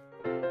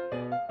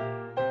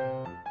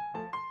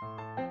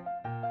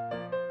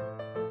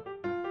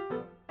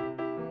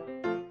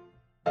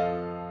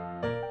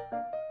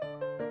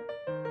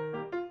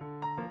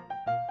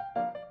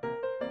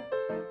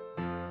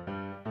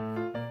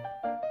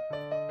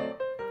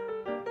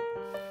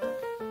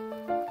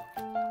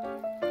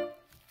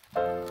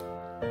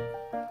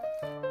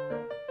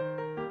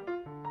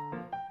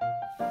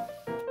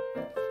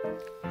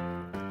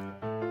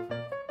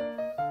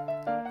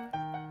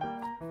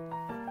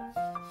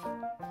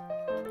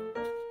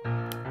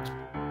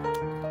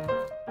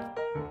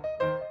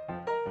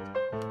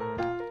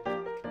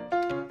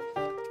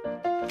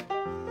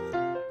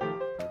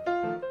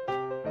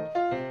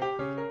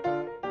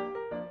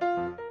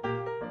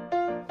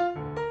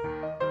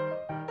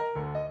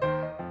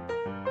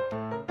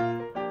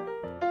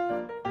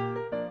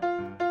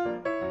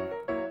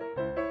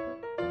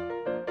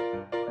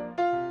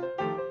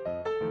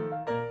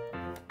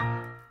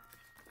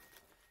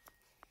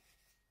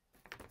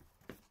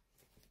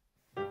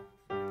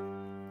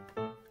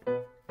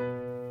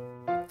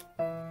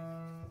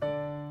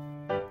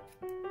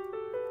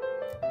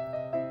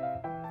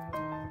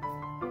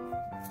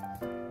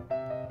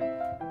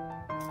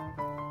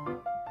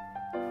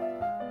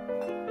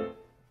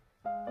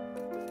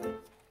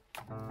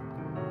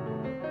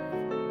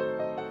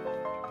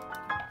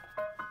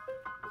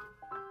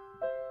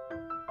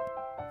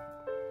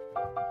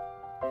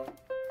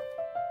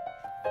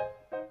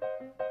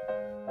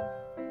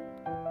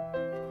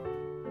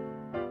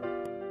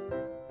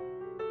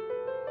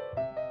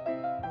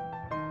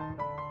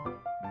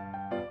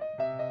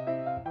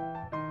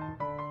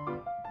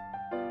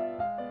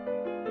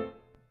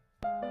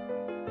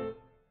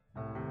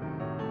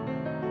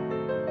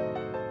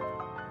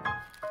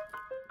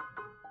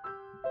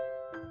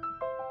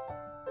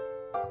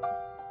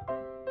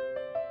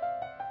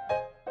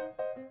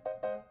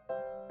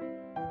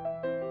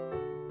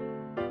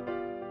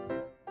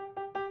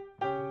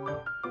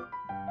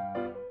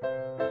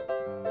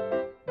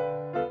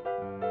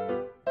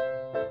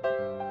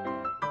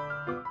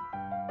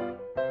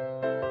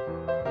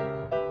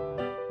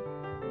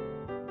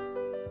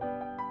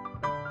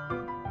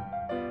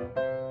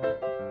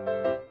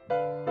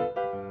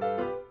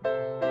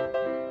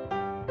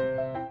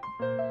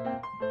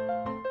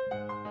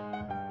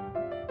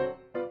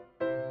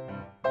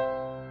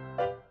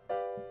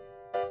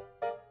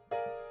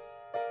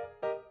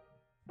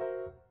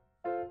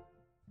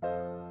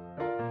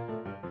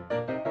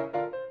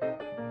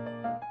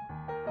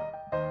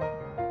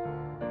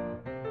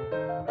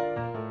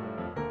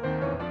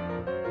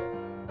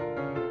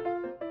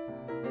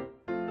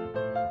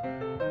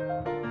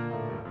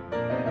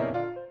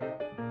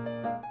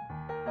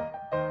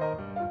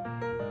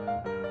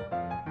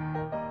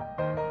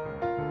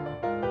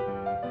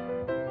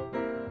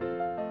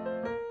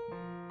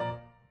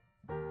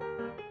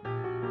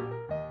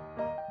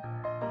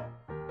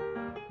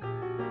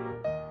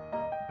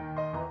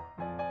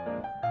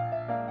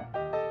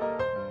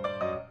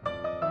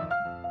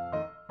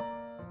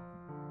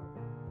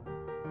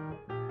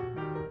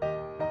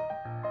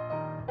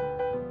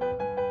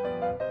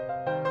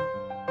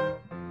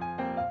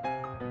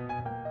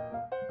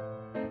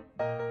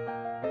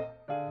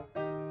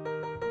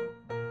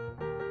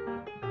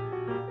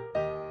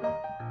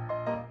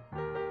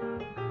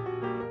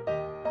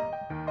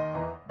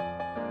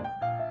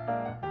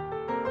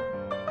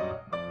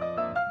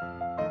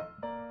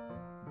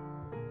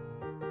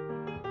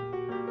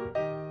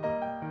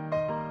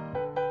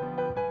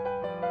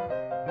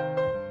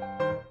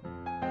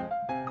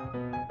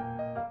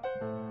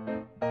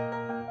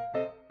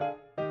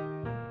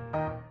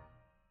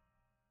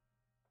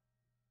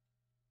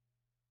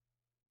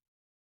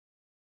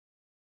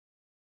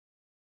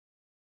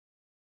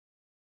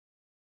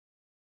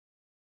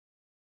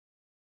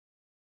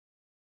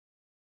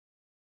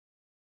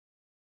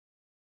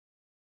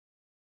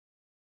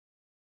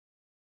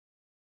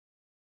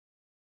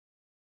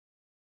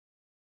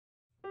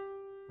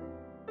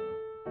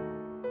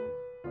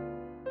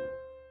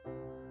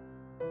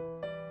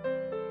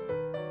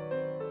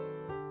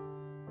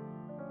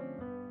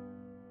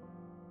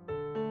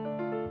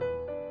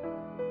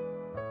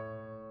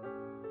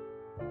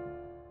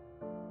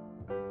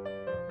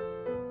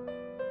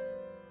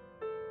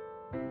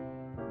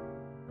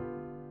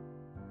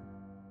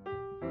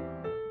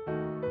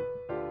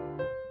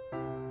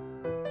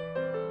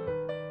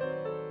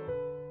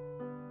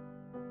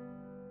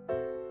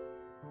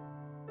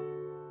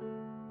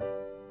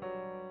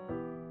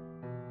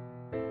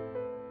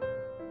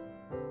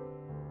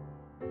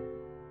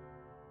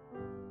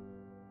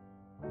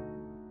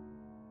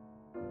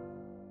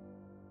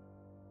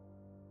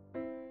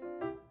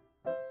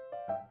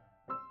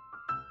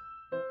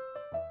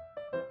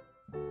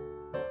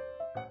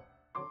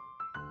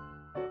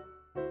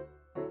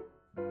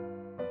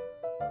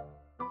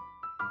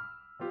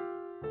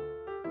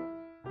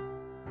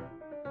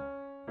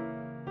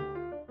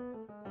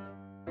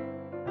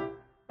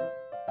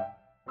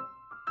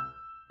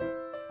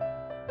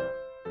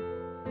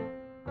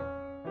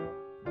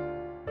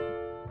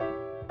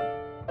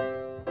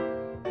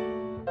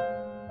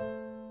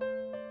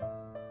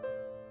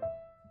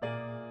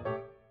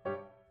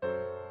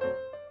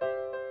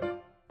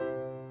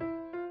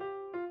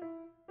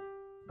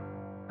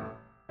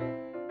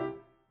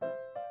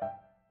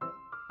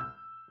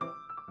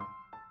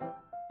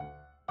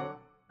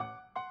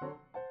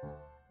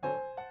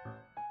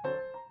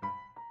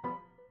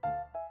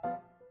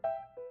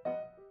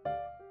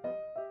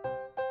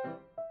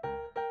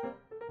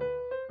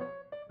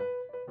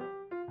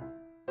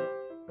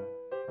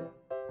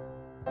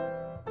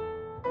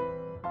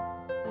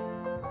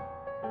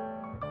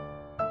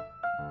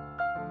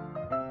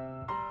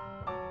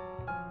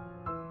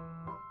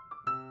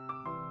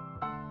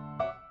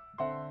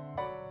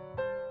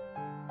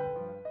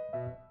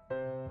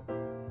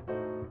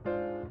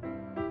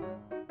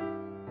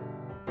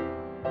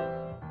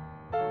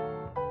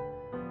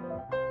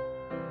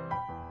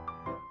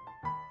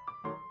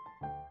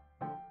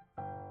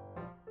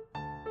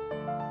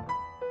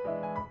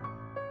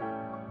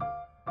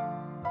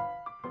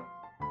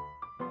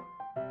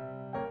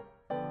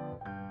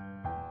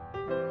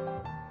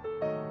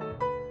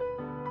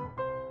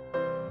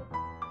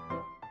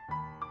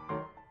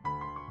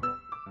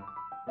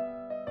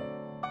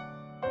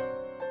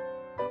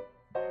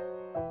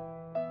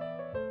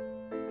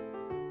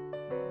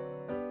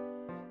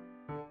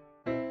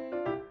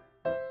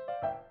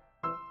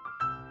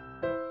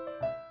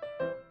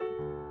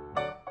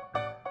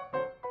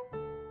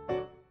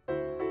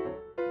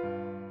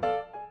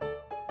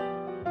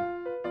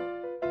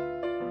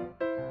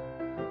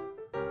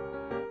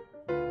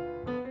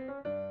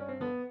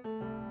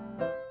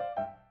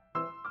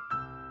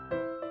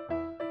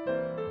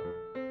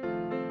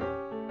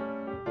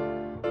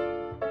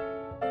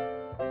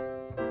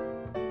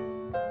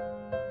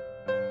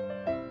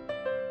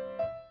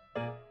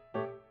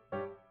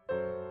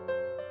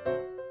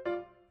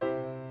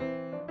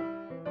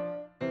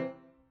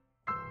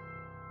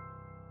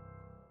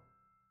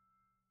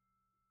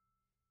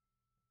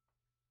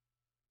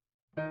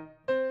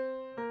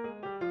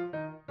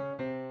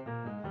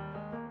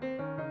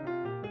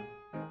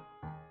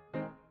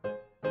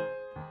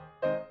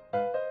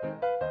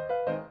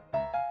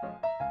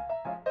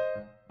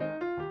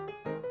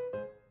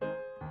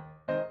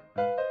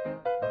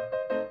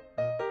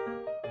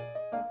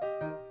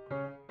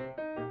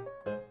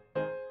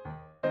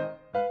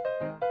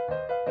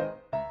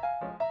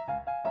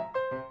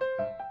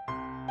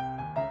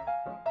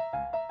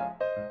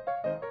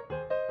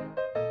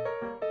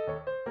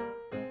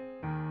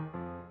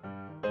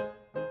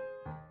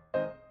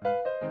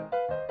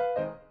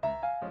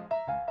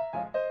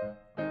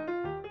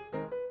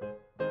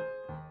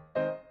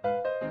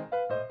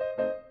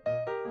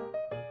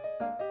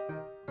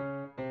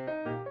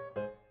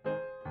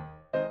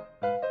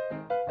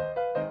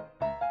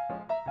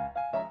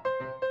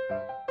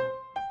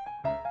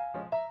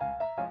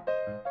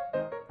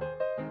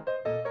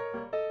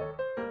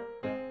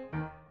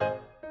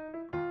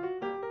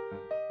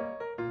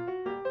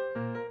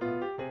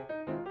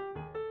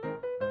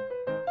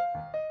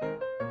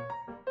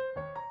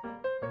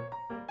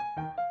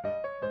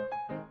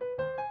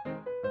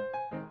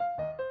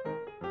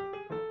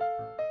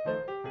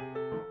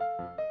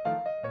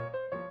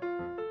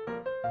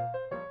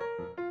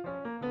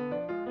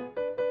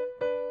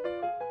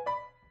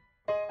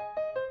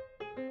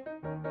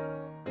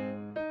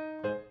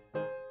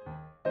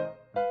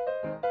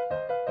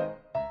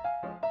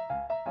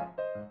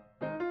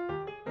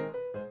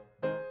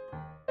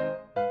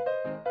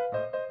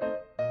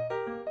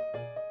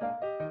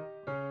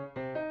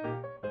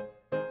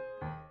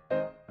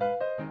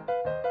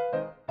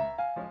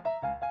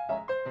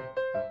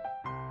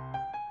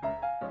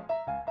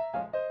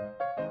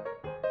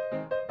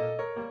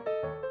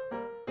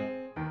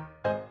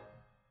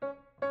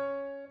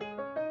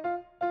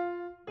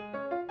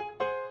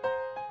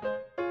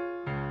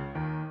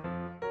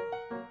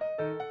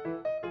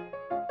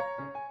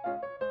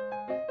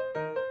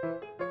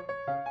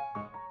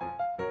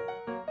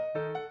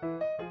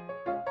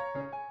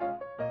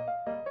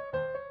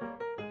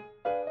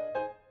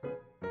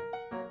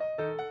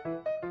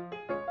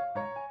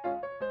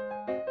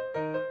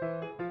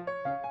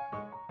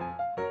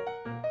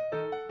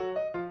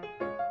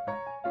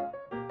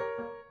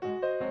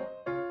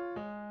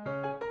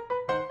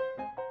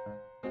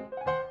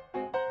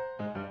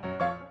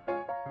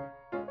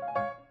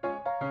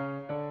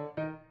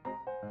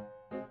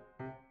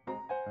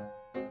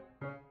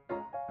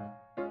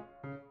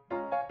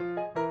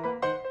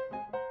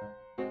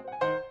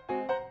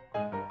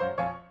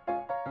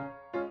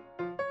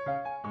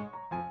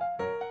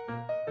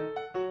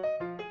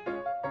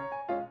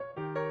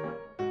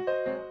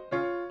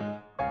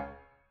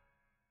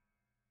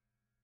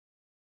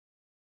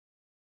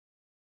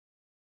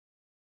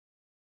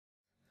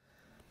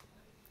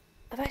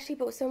 I've actually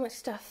bought so much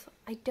stuff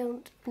I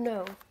don't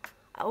know,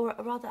 or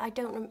rather I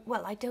don't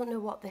know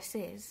what this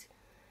is,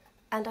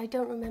 and I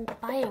don't remember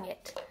buying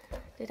it.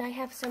 Did I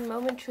have some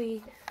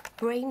momentary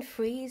brain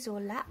freeze or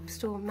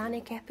lapsed or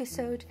manic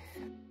episode?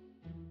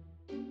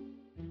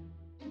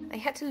 I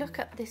had to look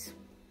up this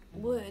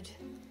word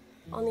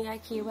on the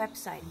IKEA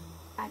website.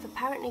 I've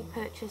apparently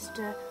purchased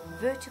a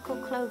vertical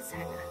clothes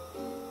hanger.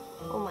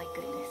 Oh my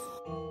goodness.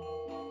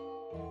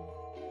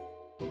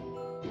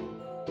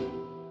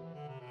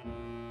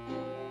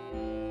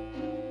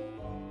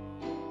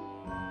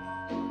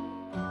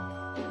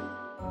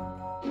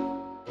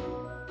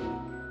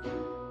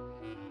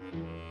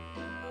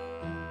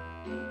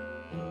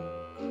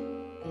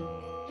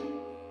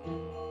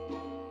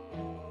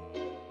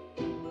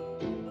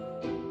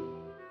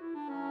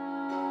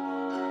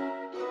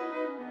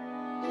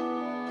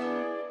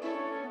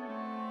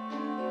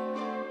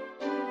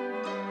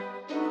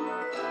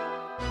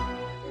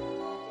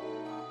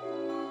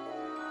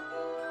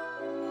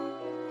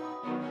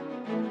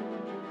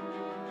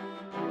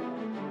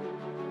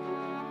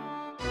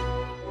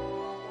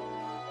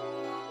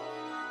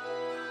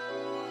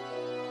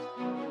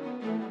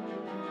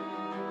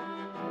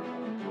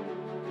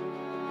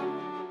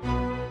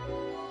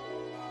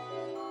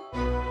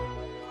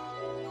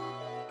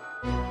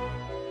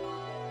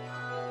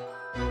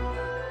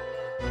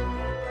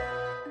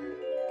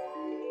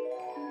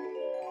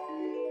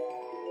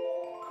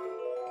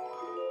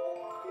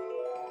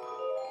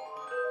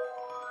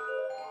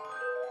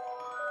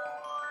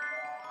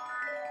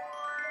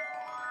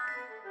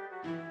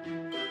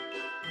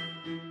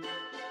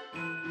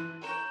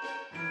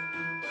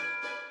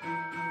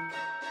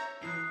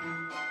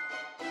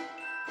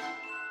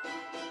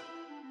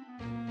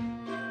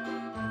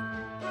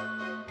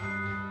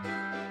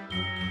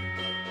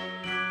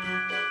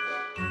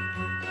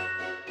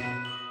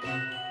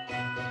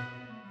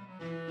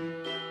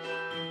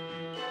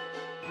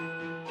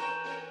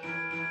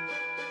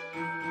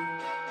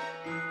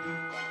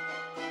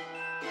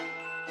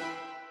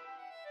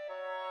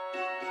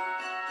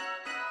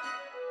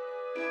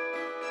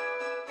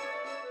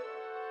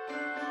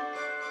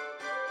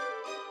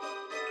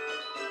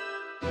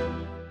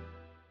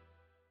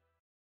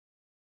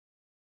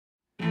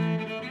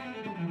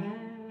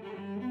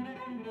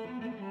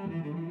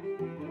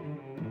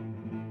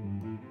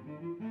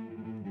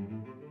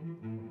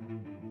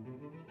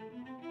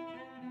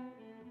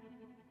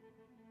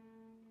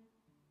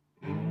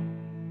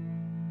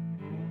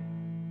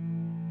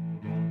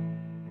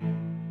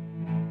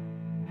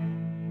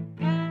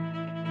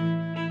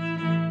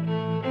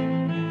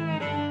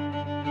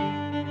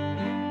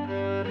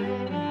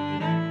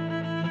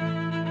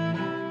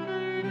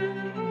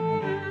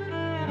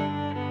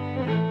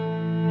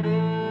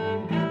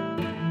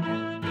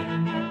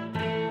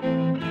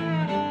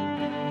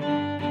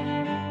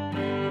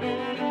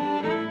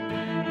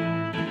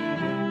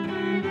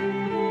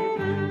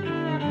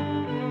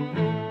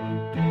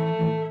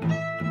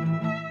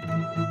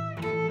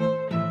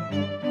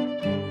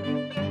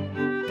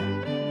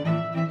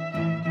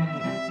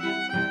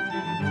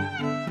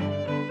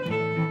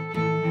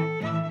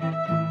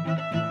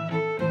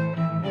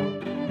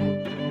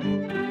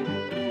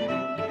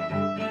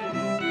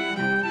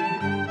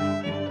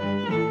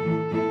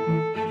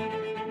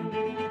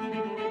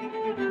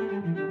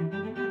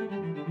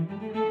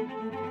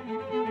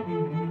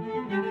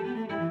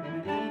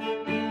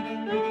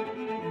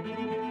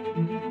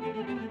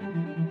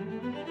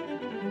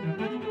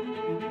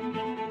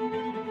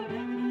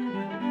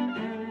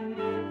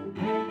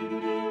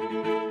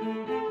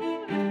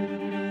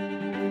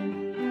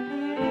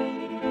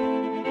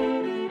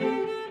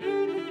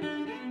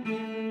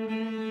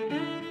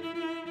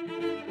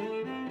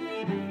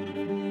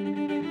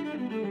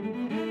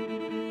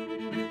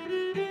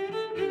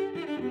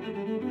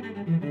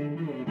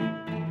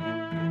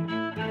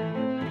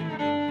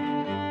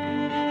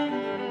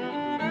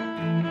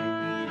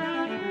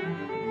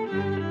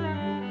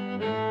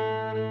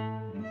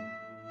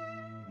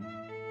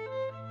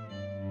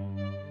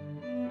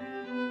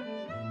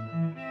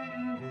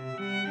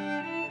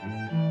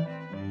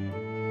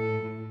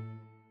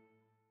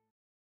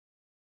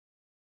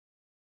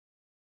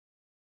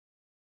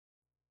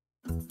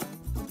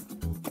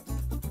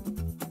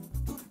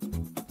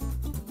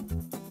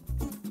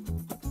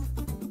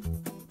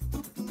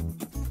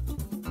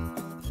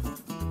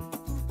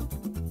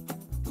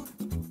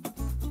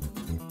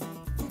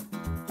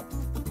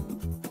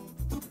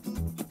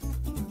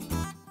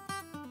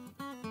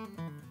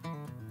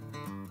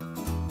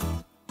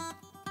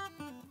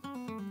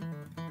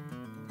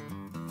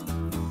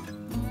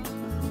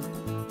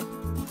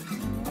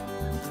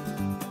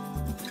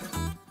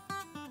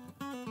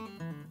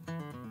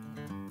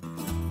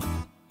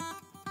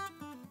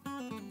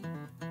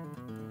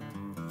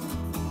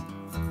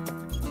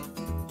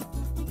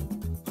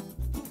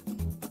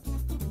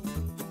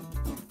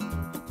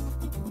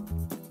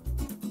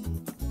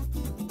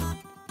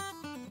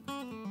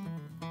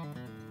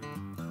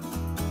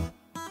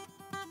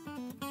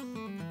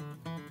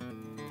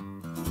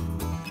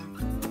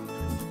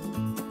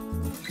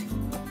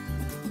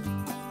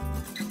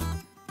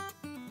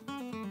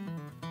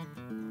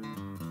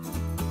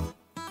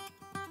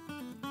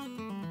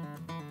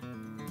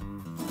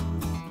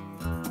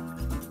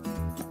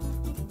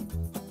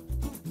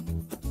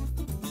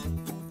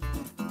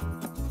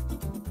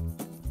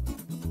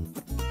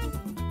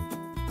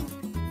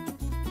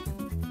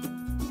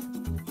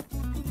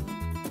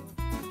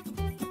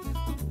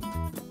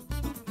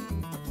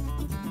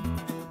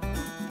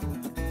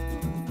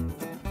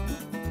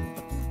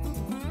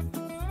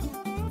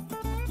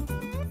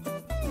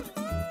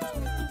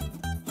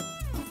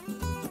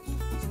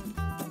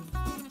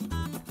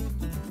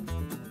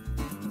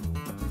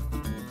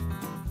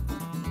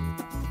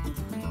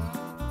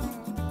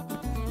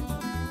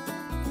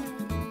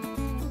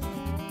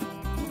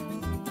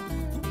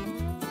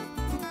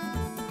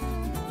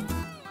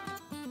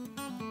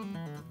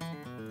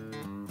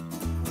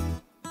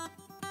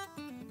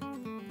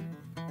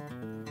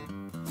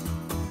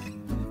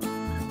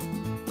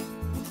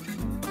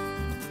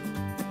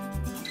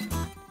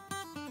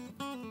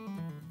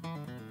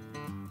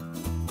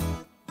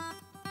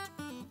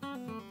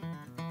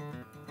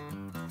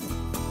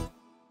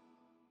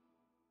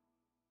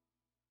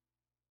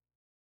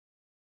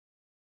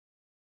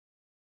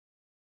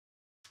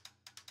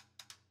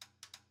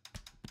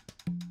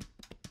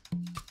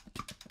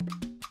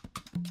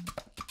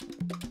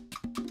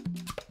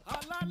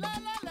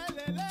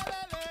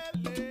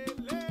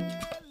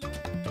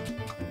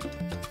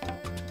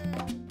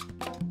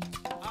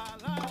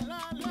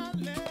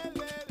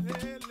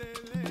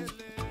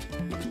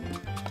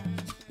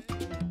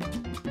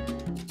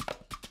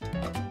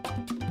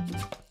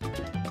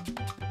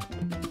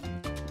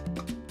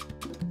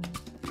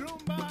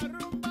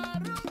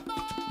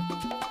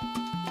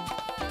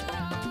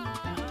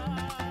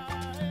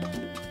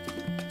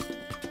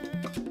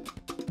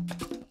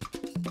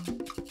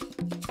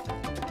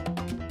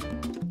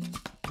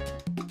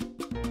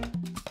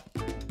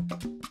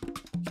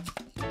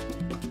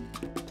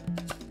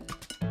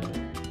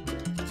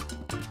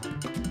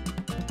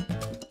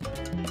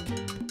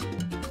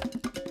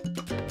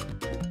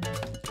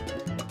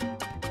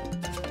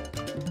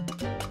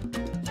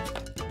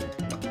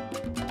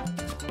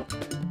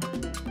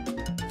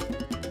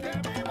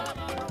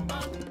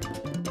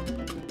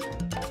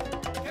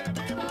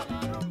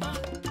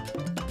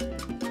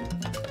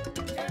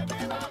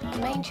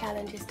 main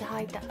challenge is to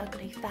hide that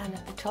ugly fan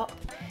at the top,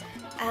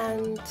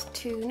 and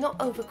to not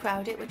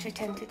overcrowd it, which I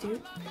tend to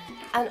do,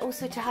 and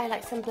also to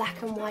highlight some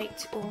black and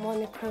white or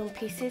monochrome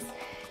pieces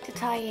to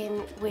tie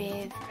in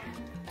with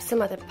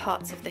some other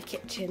parts of the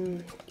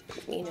kitchen,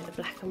 you know, the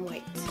black and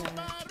white.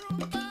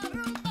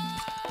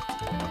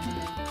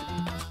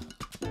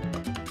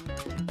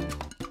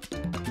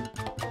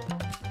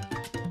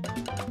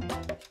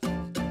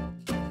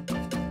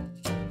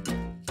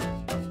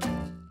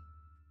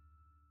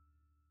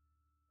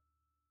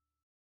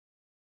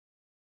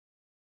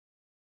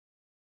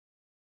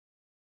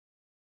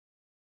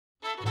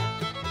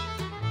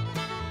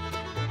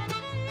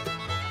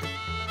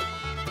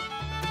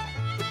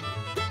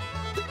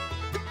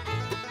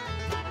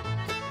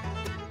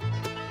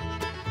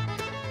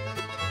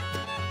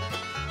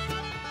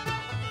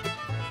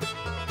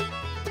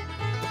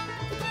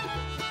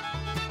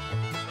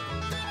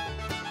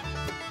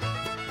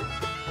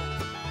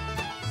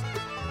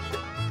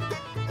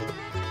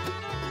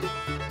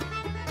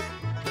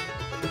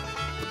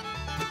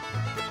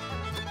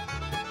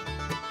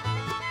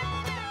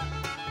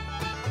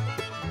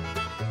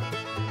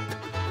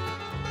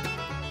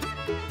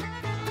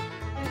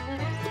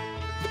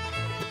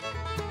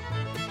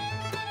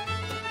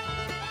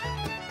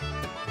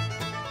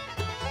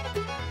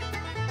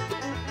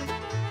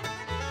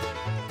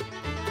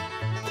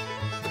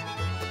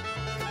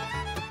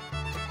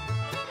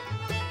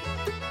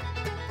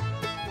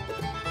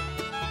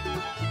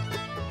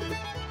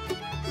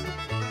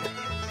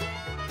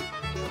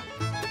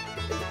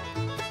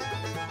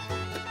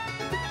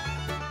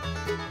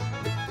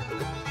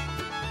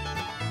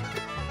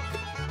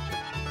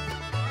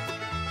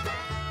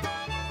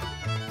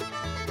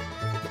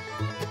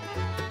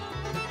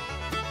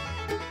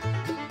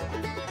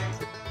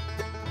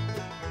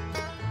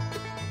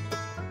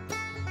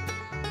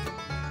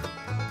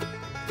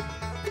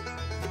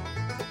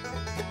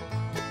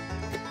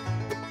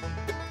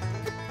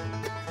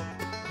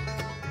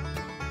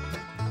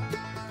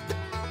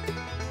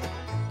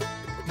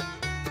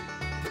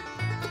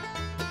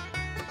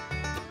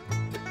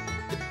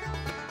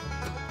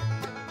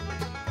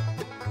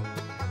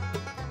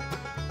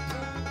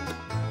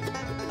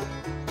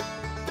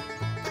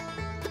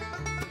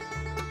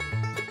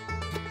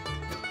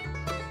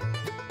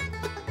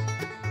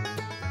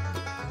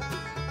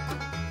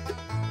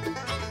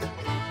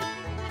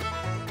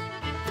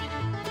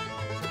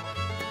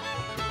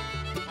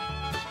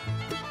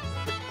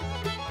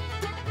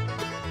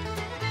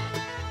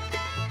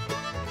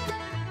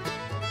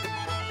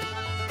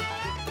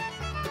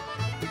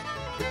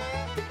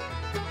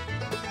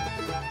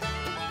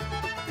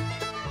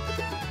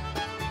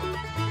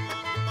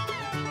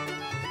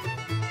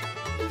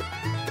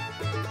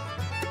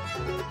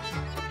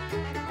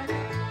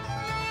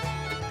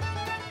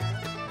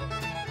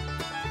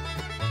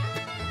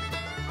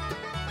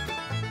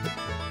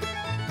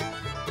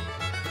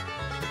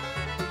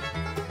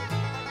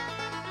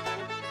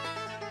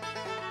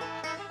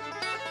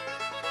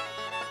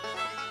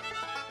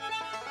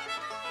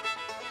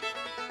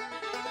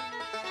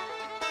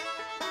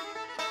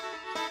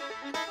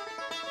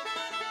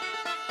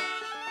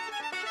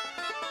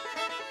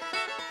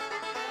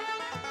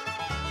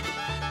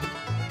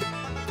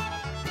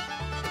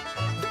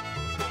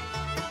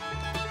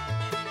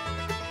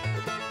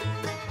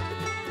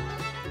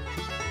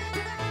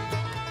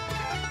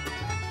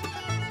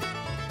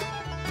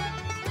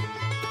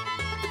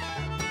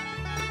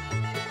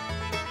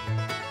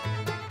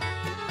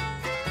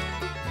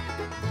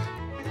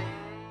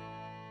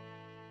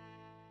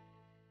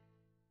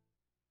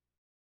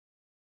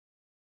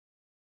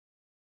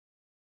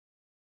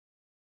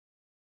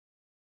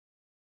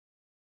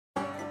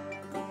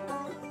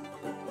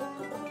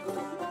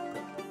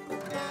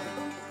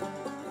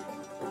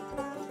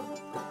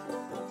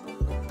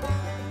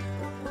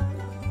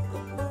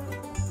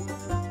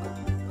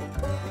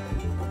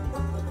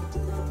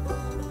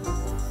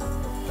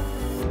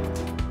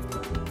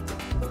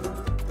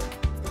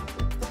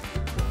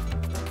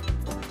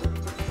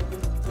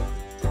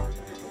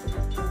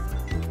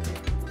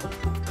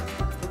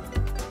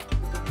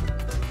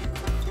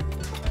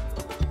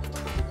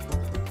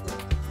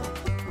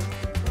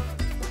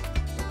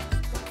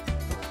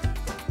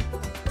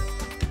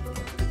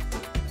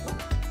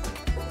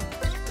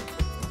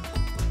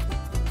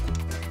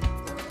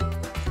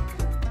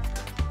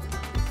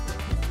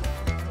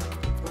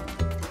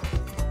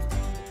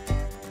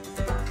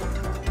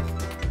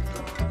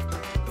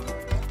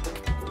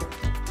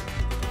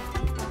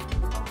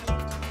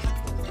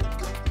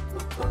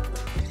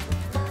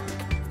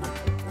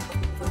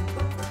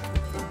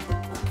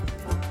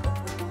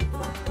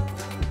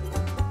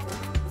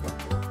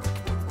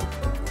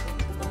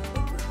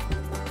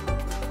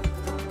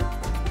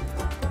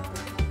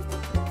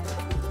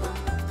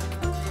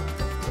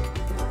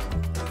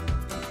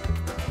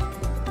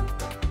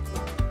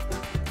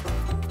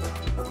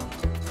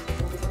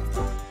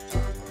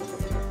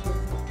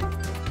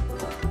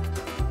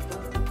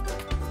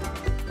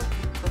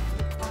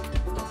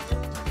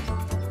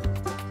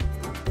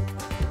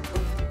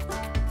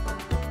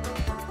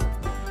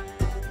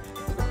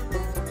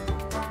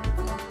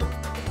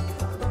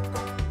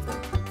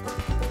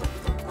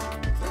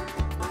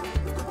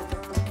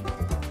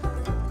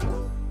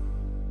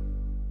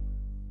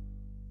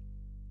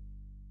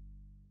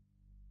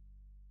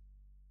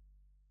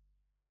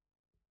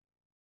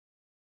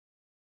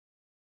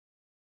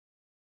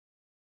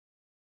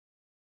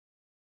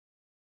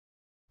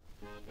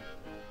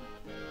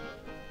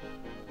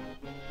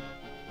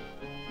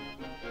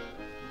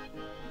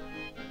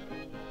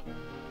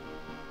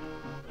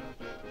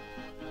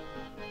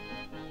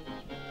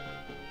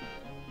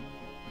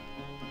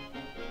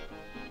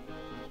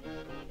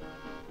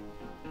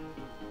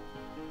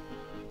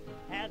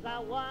 as I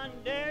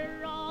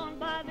wander on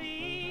by the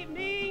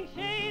evening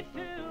shades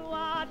to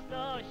watch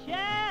the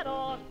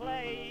shadows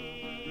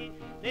play.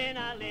 Then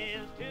I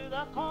listen to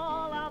the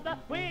call of the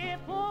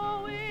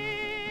whippoorwill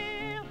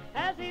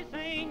as he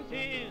sings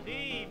his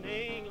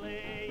evening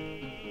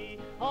lay.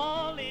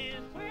 All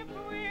is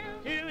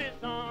whippoorwill to his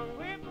song,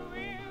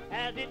 whippoorwill,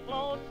 as it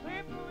floats,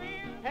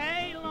 whippoorwill,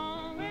 hey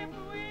long,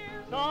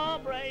 whippoorwill, so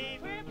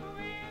brave,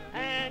 whippoorwill,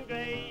 and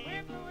great,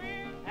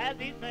 whippoorwill, as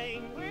he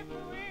sings,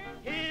 whippoorwill,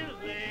 his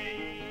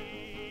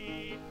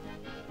lay.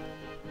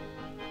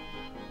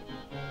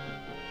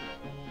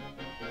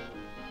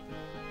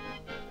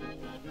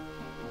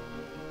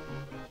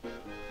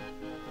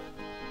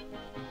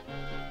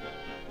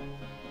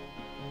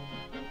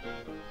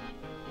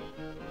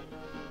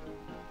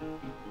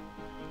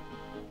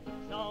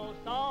 So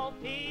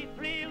salty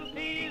thrills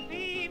his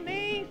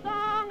evening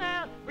song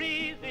as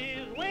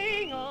breezes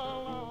wing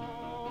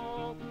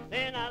along.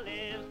 Then I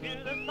listen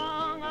to the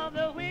song of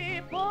the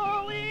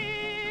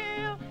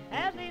whippoorwill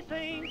as he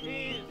sings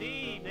his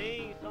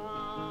evening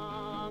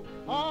song.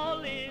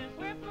 All is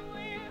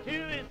whippoorwill to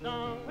his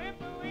song,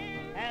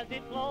 whippoorwill, as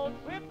it floats,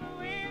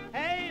 whippoorwill,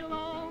 hey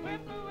long,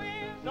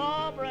 whippoorwill,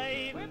 so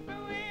brave,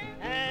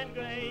 whippoorwill, and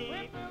great,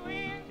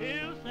 whippoorwill,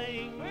 to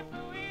sing,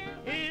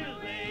 whippoorwill, his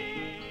lay.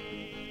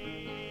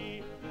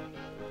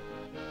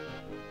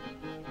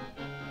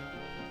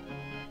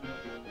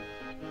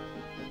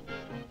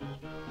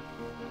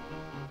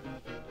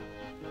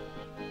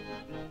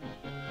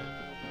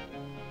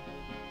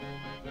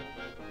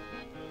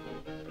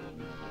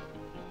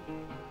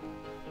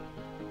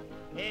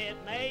 It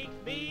makes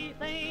me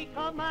think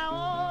of my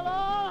old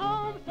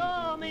home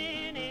so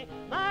many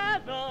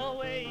miles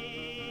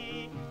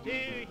away, to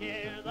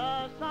hear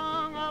the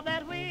song of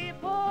that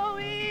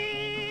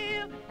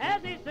whippoorwill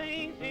as he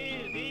sings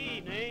his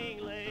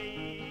evening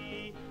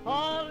lay.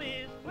 All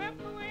is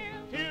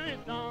whippoorwill to his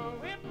song,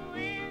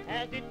 whippoorwill,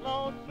 as it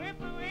floats,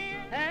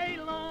 whippoorwill, hey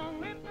long,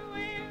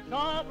 whippoorwill,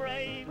 so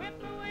brave,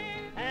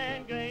 whippoorwill,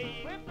 and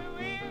great,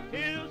 whippoorwill,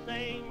 to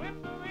sing,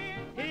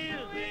 whippoorwill, his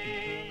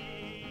lay.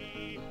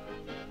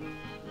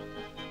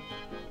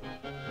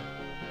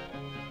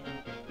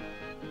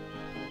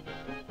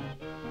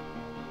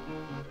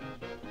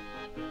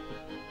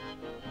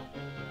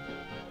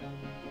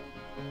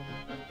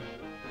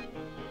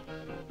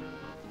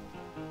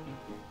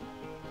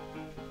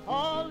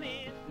 All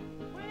is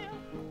will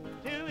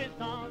to his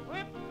song,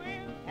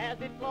 whippoorwill, as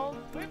it floats,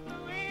 whippoorwill.